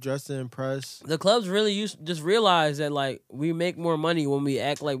 if you dressed to impress. the clubs really just realize that, like, we make more money when we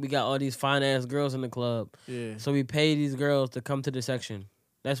act like we got all these fine-ass girls in the club. Yeah. So we pay these girls to come to the section.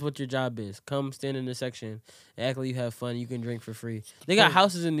 That's what your job is. Come stand in the section, act like you have fun. You can drink for free. They got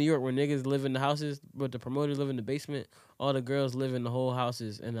houses in New York where niggas live in the houses, but the promoters live in the basement. All the girls live in the whole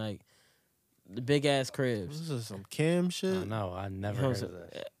houses and like the big ass cribs. This is some cam shit. No, I never You know what heard I'm of saying?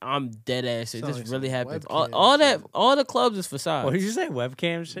 that. I'm dead ass. It Sound just like really some happens. webcam All the clubs is facade. What did you say?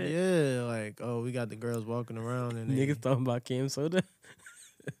 Webcam shit? Yeah, like we got the girls walking around and they, Niggas talking about Cam Soda.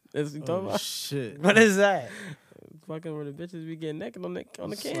 That's what you talking about. shit. What is that? Fucking where the bitches be getting naked on the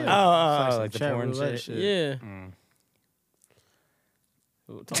It's cam. like- Like the chat porn roulette shit. Yeah. Mm.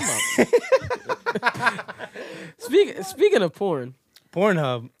 Talking about. Speaking of porn,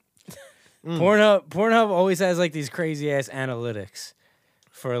 Pornhub. Pornhub always has like these crazy ass analytics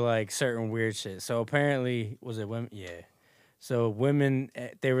for like certain weird shit. So apparently, was it women? Yeah. So women,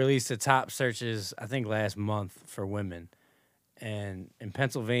 they released the top searches I think last month for women, and in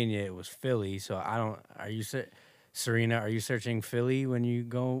Pennsylvania it was Philly. So I don't. Are you Serena? Are you searching Philly when you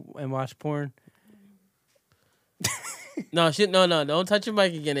go and watch porn? no shit, no, don't touch your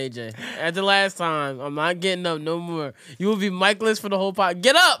mic again, AJ. After last time, I'm not getting up no more. You will be micless for the whole pod.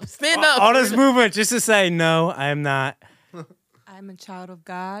 Get up, stand up. All this movement just to say no, I am not. I'm a child of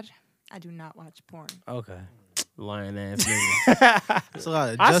God. I do not watch porn. Okay. Lying ass nigga. It's a lot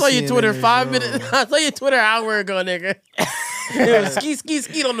of I saw Jussie your in Twitter this 5 room. minutes. I saw your Twitter an hour ago, nigga. It was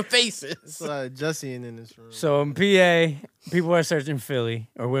skeet on the faces. It's a lot of Jussie in this room. So in PA, people are searching Philly,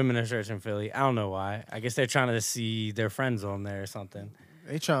 or women are searching Philly. I don't know why. I guess they're trying to see their friends on there or something.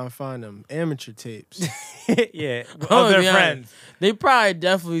 They trying to find them amateur tapes. Yeah, Oh, of their yeah. friends. They probably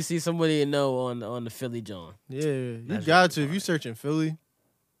definitely see somebody you know on the Philly John. Yeah, you That's got really to. If you searching Philly,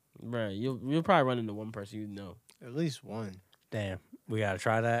 Right. You'll probably run into one person you know. at least one. Damn, we gotta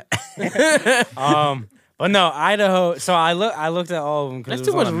try that. But no, Idaho. So I looked at all of them because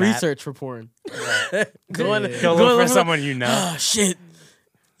That's too much research for porn. Going, Yeah. Go look for someone you know. Oh shit.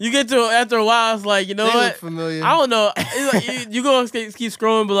 You get to after a while, it's like, you know They look what? familiar. I don't know. It's like, you go keep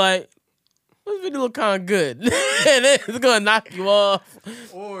scrolling, but like, this video look kind of good, and it's gonna knock you off.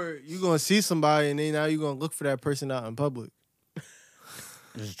 Or you gonna see somebody and then now you gonna look for that person out in public.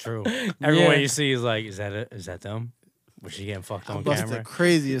 It's true. Everyone Yeah. you see is like, is that them? Was she getting fucked on Bust camera? the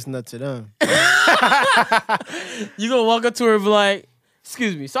craziest nut to them. You gonna walk up to her and be like,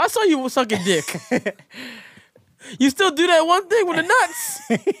 "Excuse me, so I saw you sucking dick. You still do that one thing with the nuts,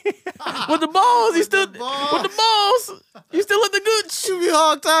 with the balls. You still with the balls. You still let the gooch. You be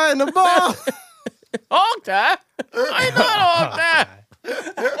hog tying the ball. Hog tie. I ain't know how to hog tie.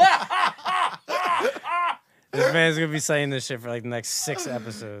 This man's gonna be saying this shit for like the next 6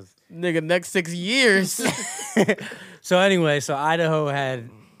 episodes. Nigga, next 6 years. So anyway, so Idaho had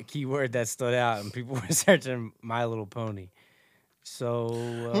a keyword that stood out, and people were searching My Little Pony. So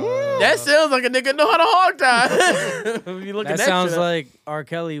That sounds like a nigga know how to hog tie. If you look at that that sounds shit up. like R.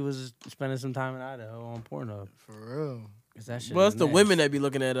 Kelly was spending some time in Idaho on Pornhub. For real. 'Cause that shit Well, is it's the nasty. women that be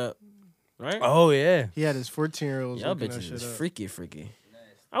looking that up, right? Oh yeah. He had his 14-year-olds Y'all looking that bitches shit is up. freaky.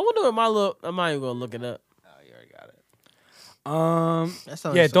 I wonder what my little. I'm not even gonna look it up. Oh, you already got it. That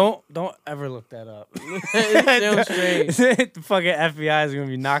sounds Yeah, so- don't ever look that up. It sounds strange. The fucking FBI is gonna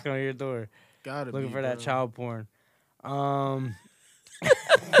be knocking on your door Gotta looking be, for that bro. child porn.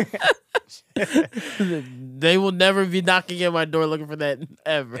 They will never be knocking at my door looking for that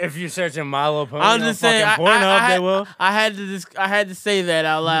ever. If you're searching My Little Pony I'm on just saying, fucking Pornhub, they will. I had to say that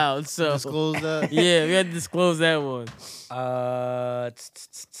out loud. So Disclose that. yeah, we had to disclose that one.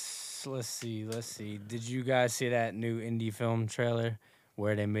 Let's see. Did you guys see that new indie film trailer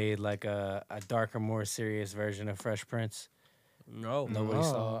where they made like a darker, more serious version of Fresh Prince? No, Nobody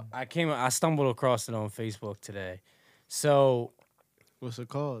saw. I stumbled across it on Facebook today. So What's it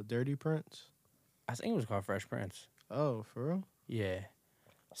called? Dirty Prince? I think it was called Fresh Prince. Oh, for real? Yeah.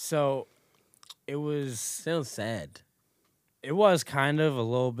 So it was sad. It was kind of a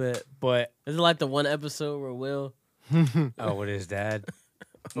little bit, but Is it like the one episode where Will? oh, with his dad?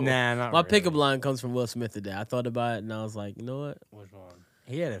 Nah, not My really. pickup line comes from Will Smith today. I thought about it and I was like, you know what? Which one?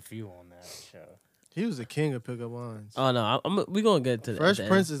 He had a few on that show. He was the king of pickup lines. Oh no, we gonna get to that. Fresh at the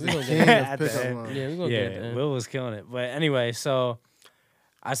Prince end. is We the gonna king get At of the pickup end. lines. Yeah, we gonna get Yeah, that. Will was killing it. But anyway, so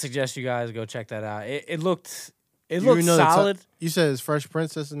I suggest you guys go check that out. It looked You looked know the ti- solid. You said it's Fresh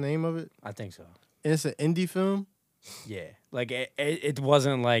Prince. That's the name of it. I think so. And it's an indie film. Yeah, like it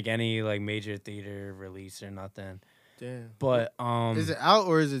wasn't like any like major theater release or nothing. Damn. But Is it out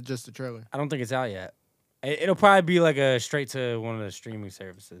or is it just a trailer? I don't think it's out yet. It'll probably be like a straight to one of the streaming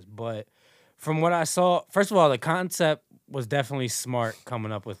services. But from what I saw, first of all, the concept was definitely smart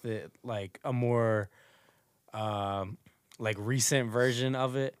coming up with it, like a more like recent version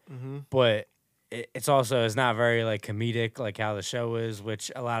of it. Mm-hmm. But it's also it's not very like comedic like how the show is,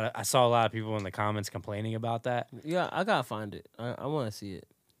 which I saw a lot of people in the comments complaining about that. Yeah, I gotta find it. I want to see it.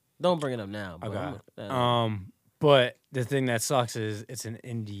 Don't bring it up now. But Okay. But the thing that sucks is it's an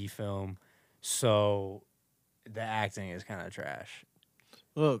indie film, so the acting is kind of trash.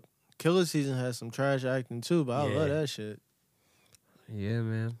 Look, Killer Season has some trash acting too, but I love that shit. Yeah,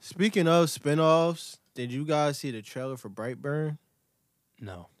 man. Speaking of spinoffs, did you guys see the trailer for Brightburn?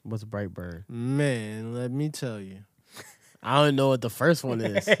 No. What's Brightburn? Man, let me tell you. I don't know what the first one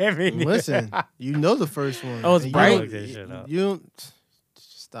is. Listen, you know the first one. Oh, it's And Bright? You don't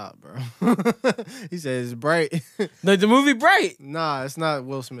stop, bro. He says Bright. The movie Bright. Nah, it's not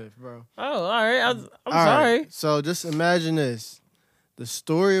Will Smith, bro. Oh, all right. I'm All sorry. right, so just imagine this: the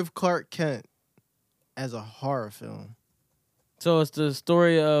story of Clark Kent as a horror film. So it's the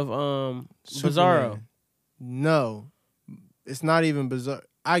story of Bizarro. Superman. No, it's not even Bizarro.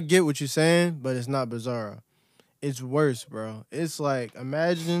 I get what you're saying, but it's not Bizarro. It's worse, bro. It's like,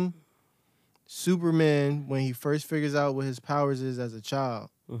 imagine Superman when he first figures out what his powers is as a child,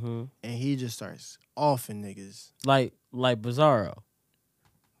 Mm-hmm. and he just starts offing niggas. Like Bizarro.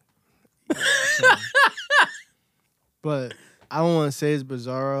 But I don't want to say it's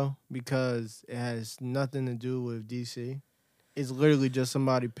Bizarro because it has nothing to do with DC. It's literally just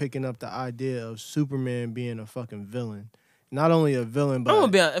somebody picking up the idea of Superman being a fucking villain. Not only a villain, but I'm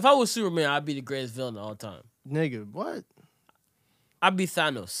gonna be honest. If I was Superman, I'd be the greatest villain of all time. nigga, what? I'd be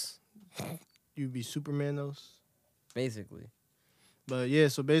Thanos, You be Superman those? basically. But yeah,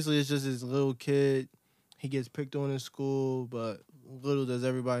 so basically it's just this little kid. He gets picked on in school, but little does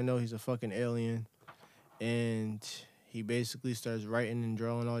everybody know he's a fucking alien. And he basically starts writing and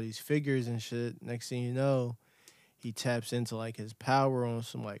drawing all these figures and shit. Next thing you know, he taps into like his power on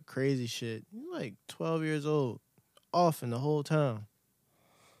some like crazy shit. He's like 12 years old, off in the whole time.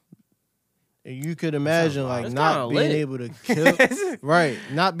 And you could imagine like That's not kinda being lit. able to kill, right?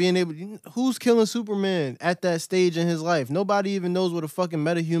 Not being able. Who's killing Superman at that stage in his life? Nobody even knows what a fucking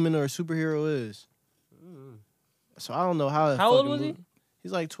metahuman or a superhero is. So I don't know how. How old was he?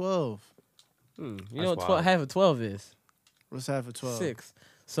 He's like 12. You know what wild. half of 12 is? What's half of 12? 6.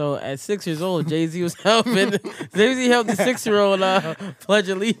 So at 6 years old, Jay-Z was helping. Jay-Z helped the 6-year-old pledge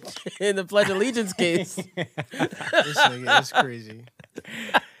allegiance in the Pledge Allegiance case. This nigga is crazy.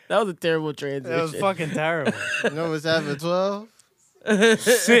 That was a terrible transition. That was fucking terrible. You know what's half of 12?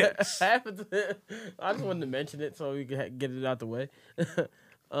 6. I just wanted to mention it so we could get it out the way.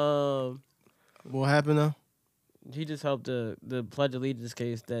 What happened though? He just helped the Pledge Allegiance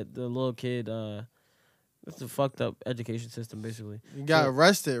case that the little kid. It's a fucked up education system, basically. You got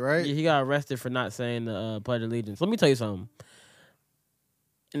arrested, right? Yeah, he got arrested for not saying the Pledge of Allegiance. Let me tell you something.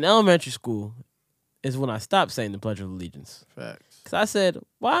 In elementary school is when I stopped saying the Pledge of Allegiance. Facts. Because I said,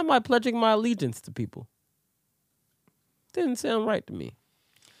 why am I pledging my allegiance to people? Didn't sound right to me.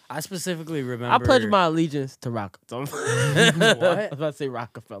 I specifically remember. I pledge my allegiance to Rockefeller. What? I was about to say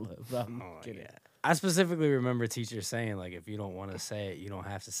Rockefeller. But I'm kidding. I specifically remember teachers saying, like, if you don't want to say it, you don't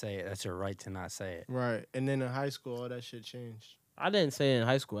have to say it. That's your right to not say it. Right. And then in high school, all that shit changed. I didn't say it in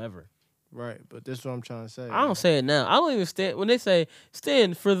high school ever. Right. But this is what I'm trying to say. I don't say it now. I don't even stand. When they say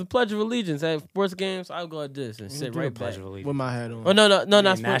stand for the Pledge of Allegiance at sports games, I'll go like this and sit Do right the Pledge back. of Allegiance. With my hat on. Oh, no, not mean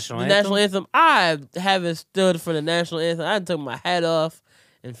sports. national The anthem? national anthem. I haven't stood for the national anthem. I took my hat off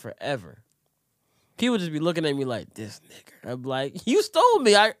in forever. People just be looking at me like, this nigga. I'm like, you stole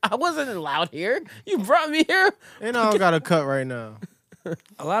me. I wasn't allowed here. You brought me here. And I don't got a cut right now.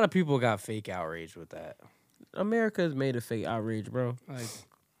 A lot of people got fake outrage with that. America's made a fake outrage, bro. Like,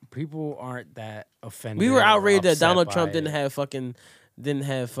 people aren't that offended. We were or outraged that upset Donald by Trump it. didn't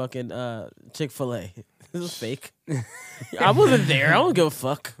have fucking Chick-fil-A. This was fake. I wasn't there. I don't give a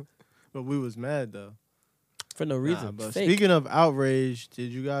fuck. But we was mad though. For no reason. Nah, but Fake. speaking of outrage,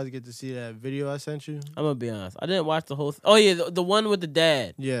 did you guys get to see that video I sent you? I'm gonna be honest. I didn't watch the whole. Oh yeah, the one with the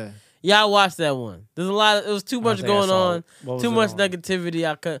dad. Yeah. Yeah, I watched that one. There's a lot. It was too I don't much think I going saw on. it. What was Too it much on? negativity.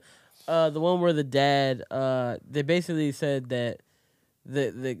 I could. The one where the dad. They basically said that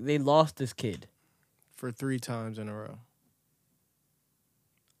they lost this kid. For 3 times in a row.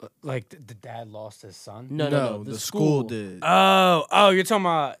 Like, the dad lost his son? No. The school did. Oh, you're talking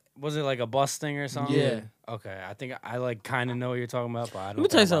about, was it like a bus thing or something? Yeah. Okay, I think I like kind of know what you're talking about, but I don't Let me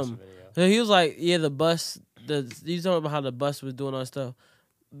tell you think I watched something. the video. So he was like, yeah, the bus. You talking about how the bus was doing all that stuff.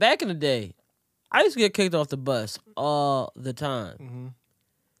 Back in the day, I used to get kicked off the bus all the time. Mm-hmm.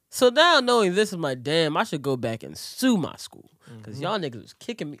 So now knowing this is my damn, I should go back and sue my school. Because Mm-hmm. y'all niggas was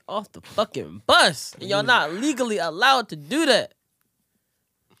kicking me off the fucking bus. And y'all not legally allowed to do that.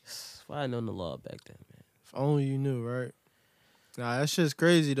 That's why I know the law back then, man. If only you knew, right? Nah, that shit's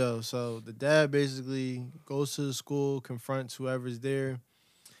crazy though. So the dad basically goes to the school, confronts whoever's there,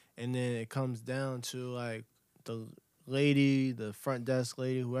 and then it comes down to like the lady, the front desk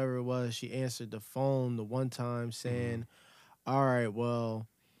lady, whoever it was, she answered the phone the one time saying, all right, well,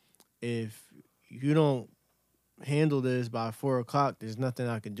 if you don't handle this by 4 o'clock, there's nothing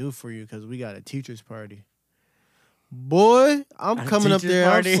I can do for you because we got a teacher's party. Boy, I'm coming up there,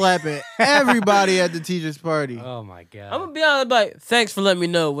 I'm slapping everybody at the teacher's party. Oh my god. I'm gonna be honest, like, thanks for letting me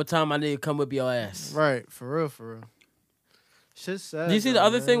know what time I need to come whip your ass. Right, for real, for real. Shit's sad. Do you see though, the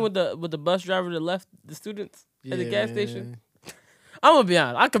other man. thing with the bus driver that left the students at the gas Yeah. station? I'm gonna be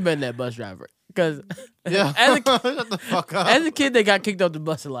honest, I commend that bus driver because Yeah. as a Shut the fuck up. as a kid, they got kicked off the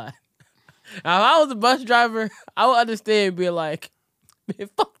bus a lot. Now, if I was a bus driver, I would understand being like, man,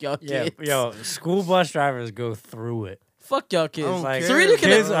 fuck y'all Yeah, kids. yo, school bus drivers go through it. Fuck y'all kids. I don't Like, care, Serena can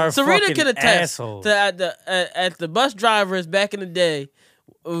kids are Serena fucking can attest assholes. to at the bus drivers back in the day.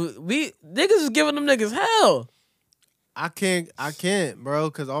 We niggas was giving them niggas hell. I can't, bro,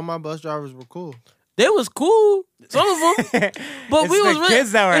 because all my bus drivers were cool. They was cool, some of them, but It's we the was really,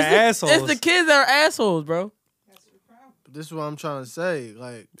 kids that were assholes. It's the kids that are assholes, bro. But this is what I'm trying to say.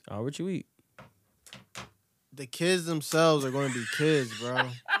 Like, Oh, what you eat? the kids themselves are going to be kids, bro.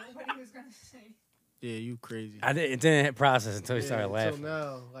 Nobody was gonna say. Yeah, you crazy. It didn't process until he Yeah, started laughing. Until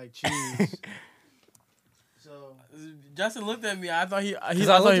now, like, cheese. So, Justin looked at me. I thought he. Because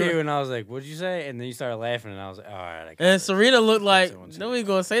I looked at you and I was like, "What'd you say?" And then you started laughing, and I was like, "All right." I got And it." Serena looked like, Someone said no, we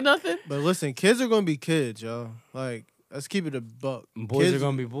gonna say nothing. but listen, kids are going to be kids, yo. Like, let's keep it a buck. Boys Kids- are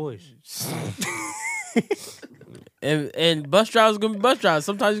gonna be boys. And bus drivers gonna be bus drivers.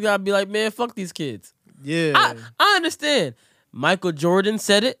 Sometimes you gotta be like, man, fuck these kids. Yeah. I understand. Michael Jordan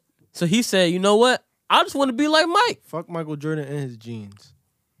said it, so he said, you know what? I just want to be like Mike. Fuck Michael Jordan and his jeans.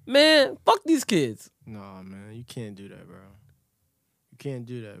 Man, fuck these kids. Nah, man, you can't do that, bro. You can't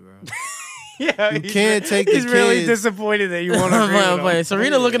do that, bro. Yeah, You can't take the He's really kids. disappointed that you want to I'm agree playing, I'm with playing. him.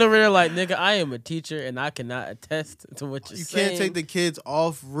 Serena looking over there like, nigga, I am a teacher and I cannot attest to what you're You saying. can't take the kids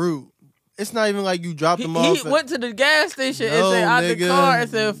off route. It's not even like you dropped He them off. went to the gas station and No, said out the nigga. car and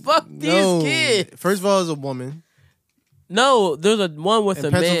said, fuck these kids. First of all, it's a woman No, there's a one with in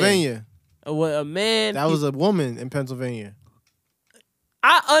a Pennsylvania. man. With a man. That was a woman in Pennsylvania.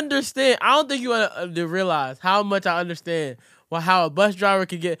 I understand. I don't think you realize how much I understand how a bus driver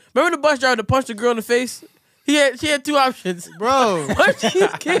could get. Remember the bus driver that punched the girl in the face? She had two options. Bro, Punch these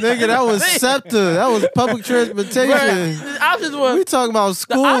kids nigga, in that the was face. SEPTA. That was public transportation. Bruh, the options was We talking about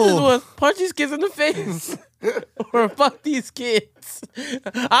the options school. was punch these kids in the face or fuck these kids.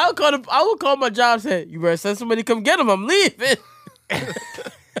 I would call my job and say, you better send somebody to come get them. I'm leaving.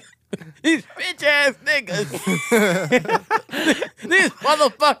 These bitch ass niggas. These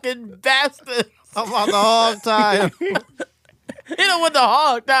motherfucking bastards. I'm about the hog time. Hit him with the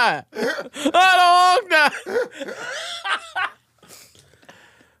hog tie. The hog tie.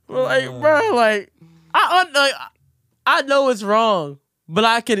 Well, like, bro, like, I know it's wrong, but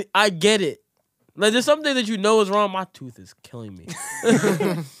I get it. Like, there's something that you know is wrong. My tooth is killing me.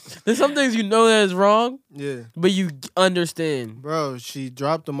 There's some things you know that is wrong, Yeah. but you understand. Bro, she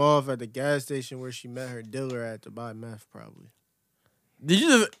dropped them off at the gas station where she met her dealer at to buy meth, probably. Did you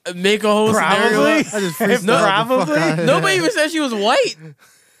just make a whole Probably. scenario? I just freestyled the fuck Probably. out of that. Nobody even said she was white.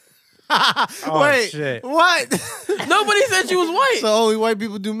 Oh, Wait, shit. what? Nobody said she was white. So only white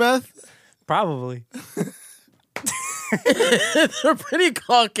people do meth? Probably. It's a pretty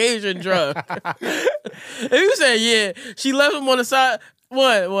Caucasian drug. If you say, yeah, she left him on the side,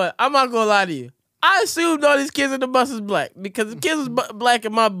 what? I'm not gonna lie to you. I assumed all these kids in the bus is black because the kids was black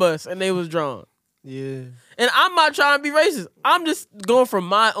in my bus and they was drawn. Yeah. And I'm not trying to be racist. I'm just going from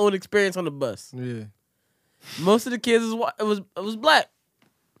my own experience on the bus. Yeah. Most of the kids was black.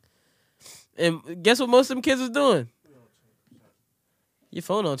 And guess what most of them kids was doing? Your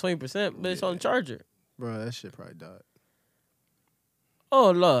phone on 20%, but it's on charger. Bro, that shit probably died.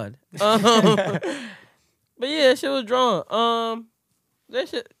 Oh Lord. But yeah, that shit was drawn. That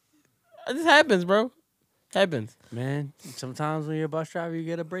shit. This happens, bro. Happens. Man, sometimes when you're a bus driver, you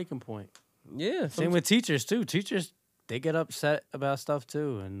get a breaking point. Yeah. Same with teachers, too. Teachers, they get upset about stuff,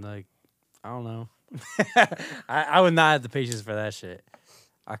 too. And, like, I don't know. I would not have the patience for that shit.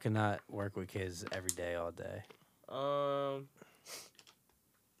 I could not work with kids every day, all day.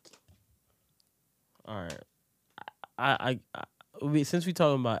 All right. Since we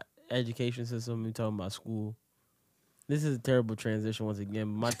talking about education system, we talking about school. This is a terrible transition once again.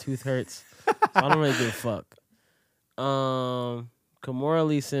 But my tooth hurts, so I don't really give a fuck. Kamora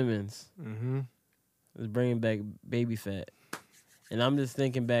Lee Simmons Mm-hmm. is bringing back Baby Fat. And I'm just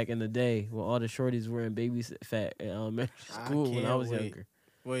thinking back in the day when all the shorties were in baby fat in elementary school when I can't was wait. younger.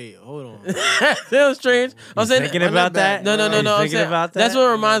 Wait, hold on. That was strange. I'm saying Thinking run about that back, that? no. bro. You I'm thinking saying, about that's that? what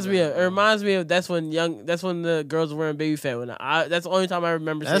it reminds me of. It bro. reminds me of that's when the girls were wearing baby fat. That's the only time I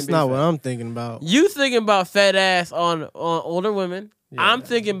remember. That's seeing baby not fat. what I'm thinking about. You thinking about fat ass on older women? Yeah. I'm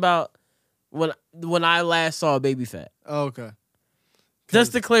thinking about when I last saw baby fat. Oh, okay.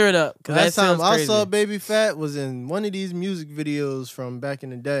 Just to clear it up, because that Last time sounds I crazy. saw Baby Fat was in one of these music videos from back in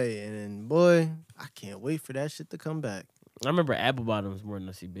the day, and boy, I can't wait for that shit to come back. I remember apple bottoms more than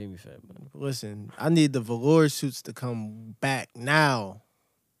I see baby fat. But Listen, I need the velour suits to come back now.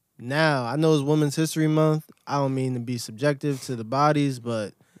 Now, I know it's Women's History Month. I don't mean to be subjective to the bodies,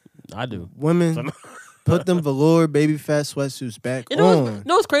 but I do. women, put them velour baby fat sweatsuits back You know on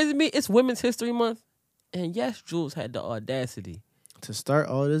what's crazy to me? It's Women's History Month, and yes, Jules had the audacity to start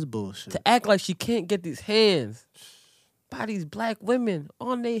all this bullshit. to act like she can't get these hands by these black women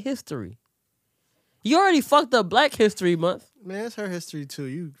on their history. You already fucked up Black History Month. Man, it's her history too.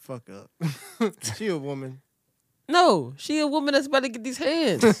 You fuck up. She a woman. No, she a woman that's about to get these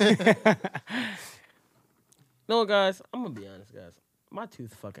hands. No, guys, I'm gonna be honest, guys. My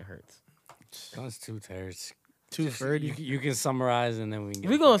tooth fucking hurts. Those two tears. 230. You can summarize and then we can.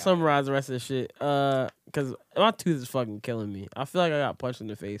 We're gonna summarize the rest of the shit. Cause my tooth is fucking killing me. I feel like I got punched in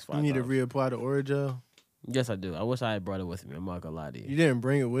the face 5 You need to times. reapply the Orajel. Yes, I do. I wish I had brought it with me. I'm not gonna lie to you. You didn't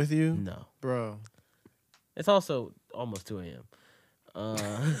bring it with you? No. Bro. It's also almost 2 a.m.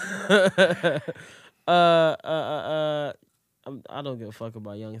 I don't give a fuck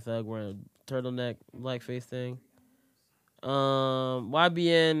about Young Thug wearing a turtleneck blackface thing.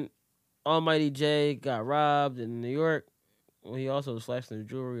 YBN Almighty J got robbed in New York. Well, he also was flashing the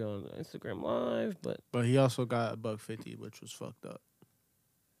jewelry on Instagram Live, but But he also got $150, which was fucked up.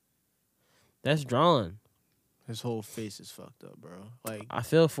 that's drawn. His whole face is fucked up, bro. Like, I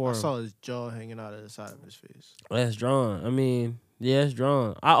feel for I him. saw his jaw hanging out of the side of his face. That's drawn. I mean, yeah, it's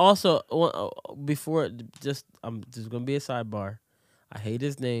drawn. I also I'm just gonna be a sidebar. I hate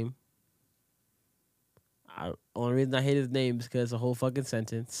his name. Only reason I hate his name is because it's a whole fucking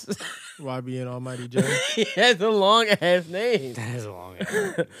sentence. YBN Almighty J. He has a long ass name. That is a long.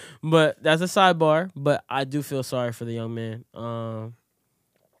 But that's a sidebar. But I do feel sorry for the young man.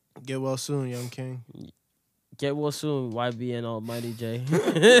 Get well soon, young king. Get well soon, YBN Almighty J.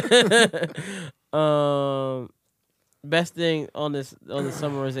 Best thing on the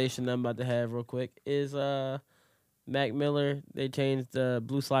summarization that I'm about to have real quick is Mac Miller. They changed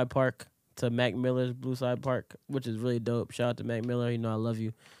Blue Slide Park to Mac Miller's Blue Slide Park, which is really dope. Shout out to Mac Miller. You know I love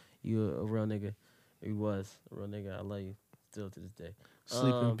you. You a real nigga. You was a real nigga. I love you still to this day.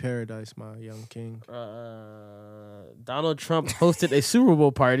 Sleep in paradise, my young king. Donald Trump hosted a Super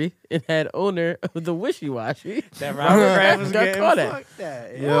Bowl party and had owner of the Wishy Washy. That Robert Kraft was got getting caught at. Fuck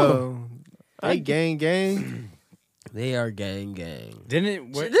that. Yo. They gang. They are gang. Didn't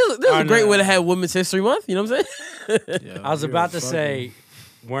it? This is a great way to have Women's History Month. You know what I'm saying? Yo, I was you're about to fucking- say,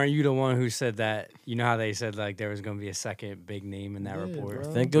 weren't you the one who said that? You know how they said like there was going to be a second big name in that Yeah, report?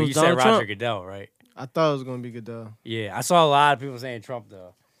 bro. Think it But was you said Donald Roger Trump. Goodell, right? I thought it was going to be good, though. Yeah, I saw a lot of people saying Trump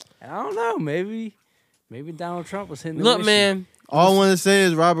though, and I don't know. Maybe Donald Trump was hitting. The Look, wishy. man. All I want to say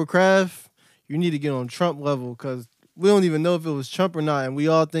is, Robert Kraft, you need to get on Trump level because we don't even know if it was Trump or not, and we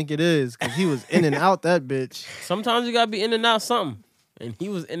all think it is because he was in and out that bitch. Sometimes you gotta be in and out something, and he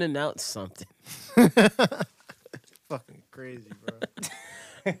was in and out something. Fucking crazy, bro.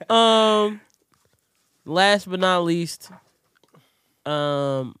 Last but not least,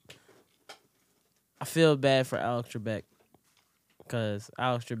 I feel bad for Alex Trebek because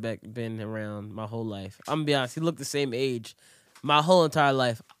Alex Trebek been around my whole life. I'm gonna be honest, he looked the same age my whole entire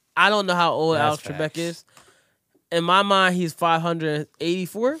life. I don't know how old That's Alex facts. Trebek is. In my mind, he's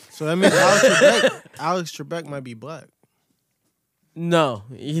 584. So that means Alex Trebek might be black. No,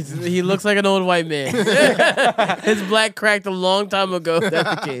 he looks like an old white man. His black cracked a long time ago. If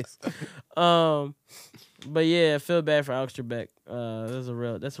that's the case. But yeah, I feel bad for Alex Trebek. That's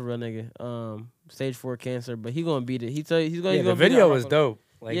a real nigga. Stage 4 cancer, but he gonna beat it. He's gonna. Yeah, he's the gonna beat video it. was dope.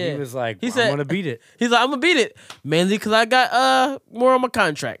 Like Yeah. he was like, He I'm said- gonna beat it. He's like, I'm gonna beat it mainly because I got more on my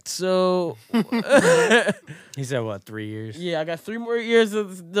contract. So He said what, 3 years? yeah, I got 3 more years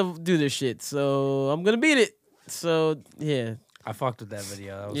to do this shit. So I'm gonna beat it. So yeah, I fucked with that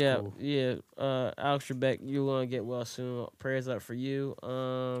video. That was yeah, cool. yeah. Alex Trebek, you're gonna get well soon. Prayers up for you.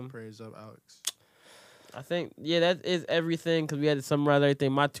 Praise up, Alex. I think that is everything because we had to summarize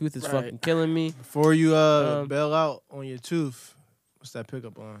everything. My tooth is Right. fucking killing me. Before you bail out on your tooth, what's that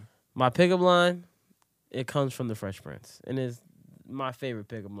pickup line? My pickup line, it comes from the Fresh Prince and is my favorite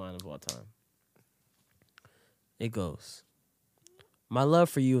pickup line of all time. It goes, My love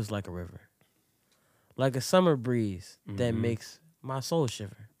for you is like a river, like a summer breeze that makes my soul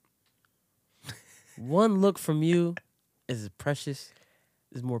shiver. One look from you is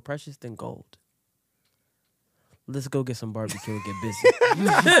more precious than gold. Let's go get some barbecue and get busy.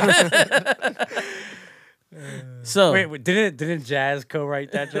 So wait, didn't Jazz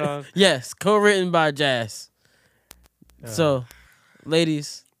co-write that, John? Yes, co-written by Jazz. So,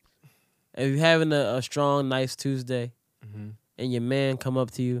 ladies, if you're having a strong, nice Tuesday, and your man come up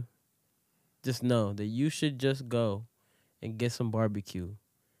to you, just know that you should just go and get some barbecue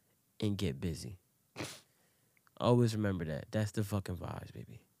and get busy. Always remember that. That's the fucking vibes,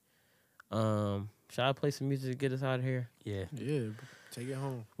 baby. Should I play some music to get us out of here? Yeah. Yeah, take it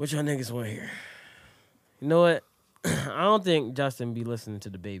home. What y'all niggas want here? You know what? I don't think Justin be listening to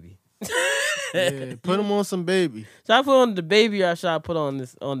the baby. Yeah, put him on some baby. Should I put on the baby or should I put on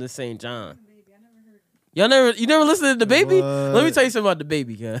this St. John? You never listened to the baby? What? Let me tell you something about the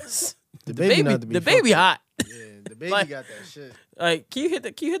baby, cuz. The baby not to be the baby fucked hot. up. Yeah, the baby Like- got that shit. Like, can you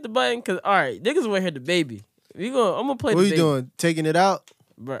hit the button? Cause all right, niggas want to hear the baby. I'm gonna play What the you baby. doing? Taking it out?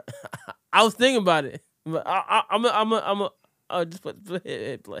 Bruh. I was thinking about it. But I'll just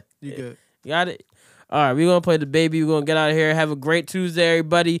hit play. You good? Got it? All right, we're going to play the baby. We're going to get out of here. Have a great Tuesday,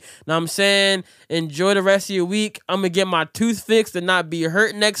 everybody. Now I'm saying enjoy the rest of your week. I'm going to get my tooth fixed and not be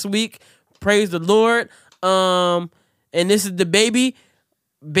hurt next week. Praise the Lord. And this is the baby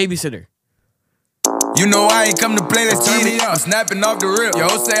babysitter. You know I ain't come to play, let's turn me up. I'm snapping off the rip. Yo,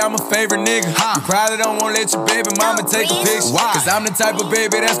 say I'm a favorite nigga. You probably don't wanna let your baby mama take a picture. Why? Cause I'm the type of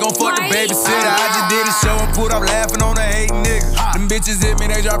baby that's gon' fuck the babysitter. I just did a show and put up laughing on the hating nigga. Them bitches hit me,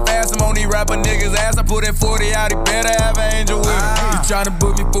 they drop fast. I'm on these rapper niggas' ass. I put that 40 out, he better have an angel with him. You tryna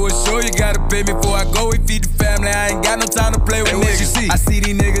book me for a show, you gotta pay me before I go. We feed the family, I ain't got no time to play with niggas. I see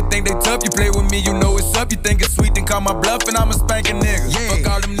these niggas think they tough, you play with me, you know it's up. You think it's sweet, then call my bluff and I'ma spank a nigga. Fuck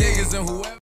all them niggas and whoever.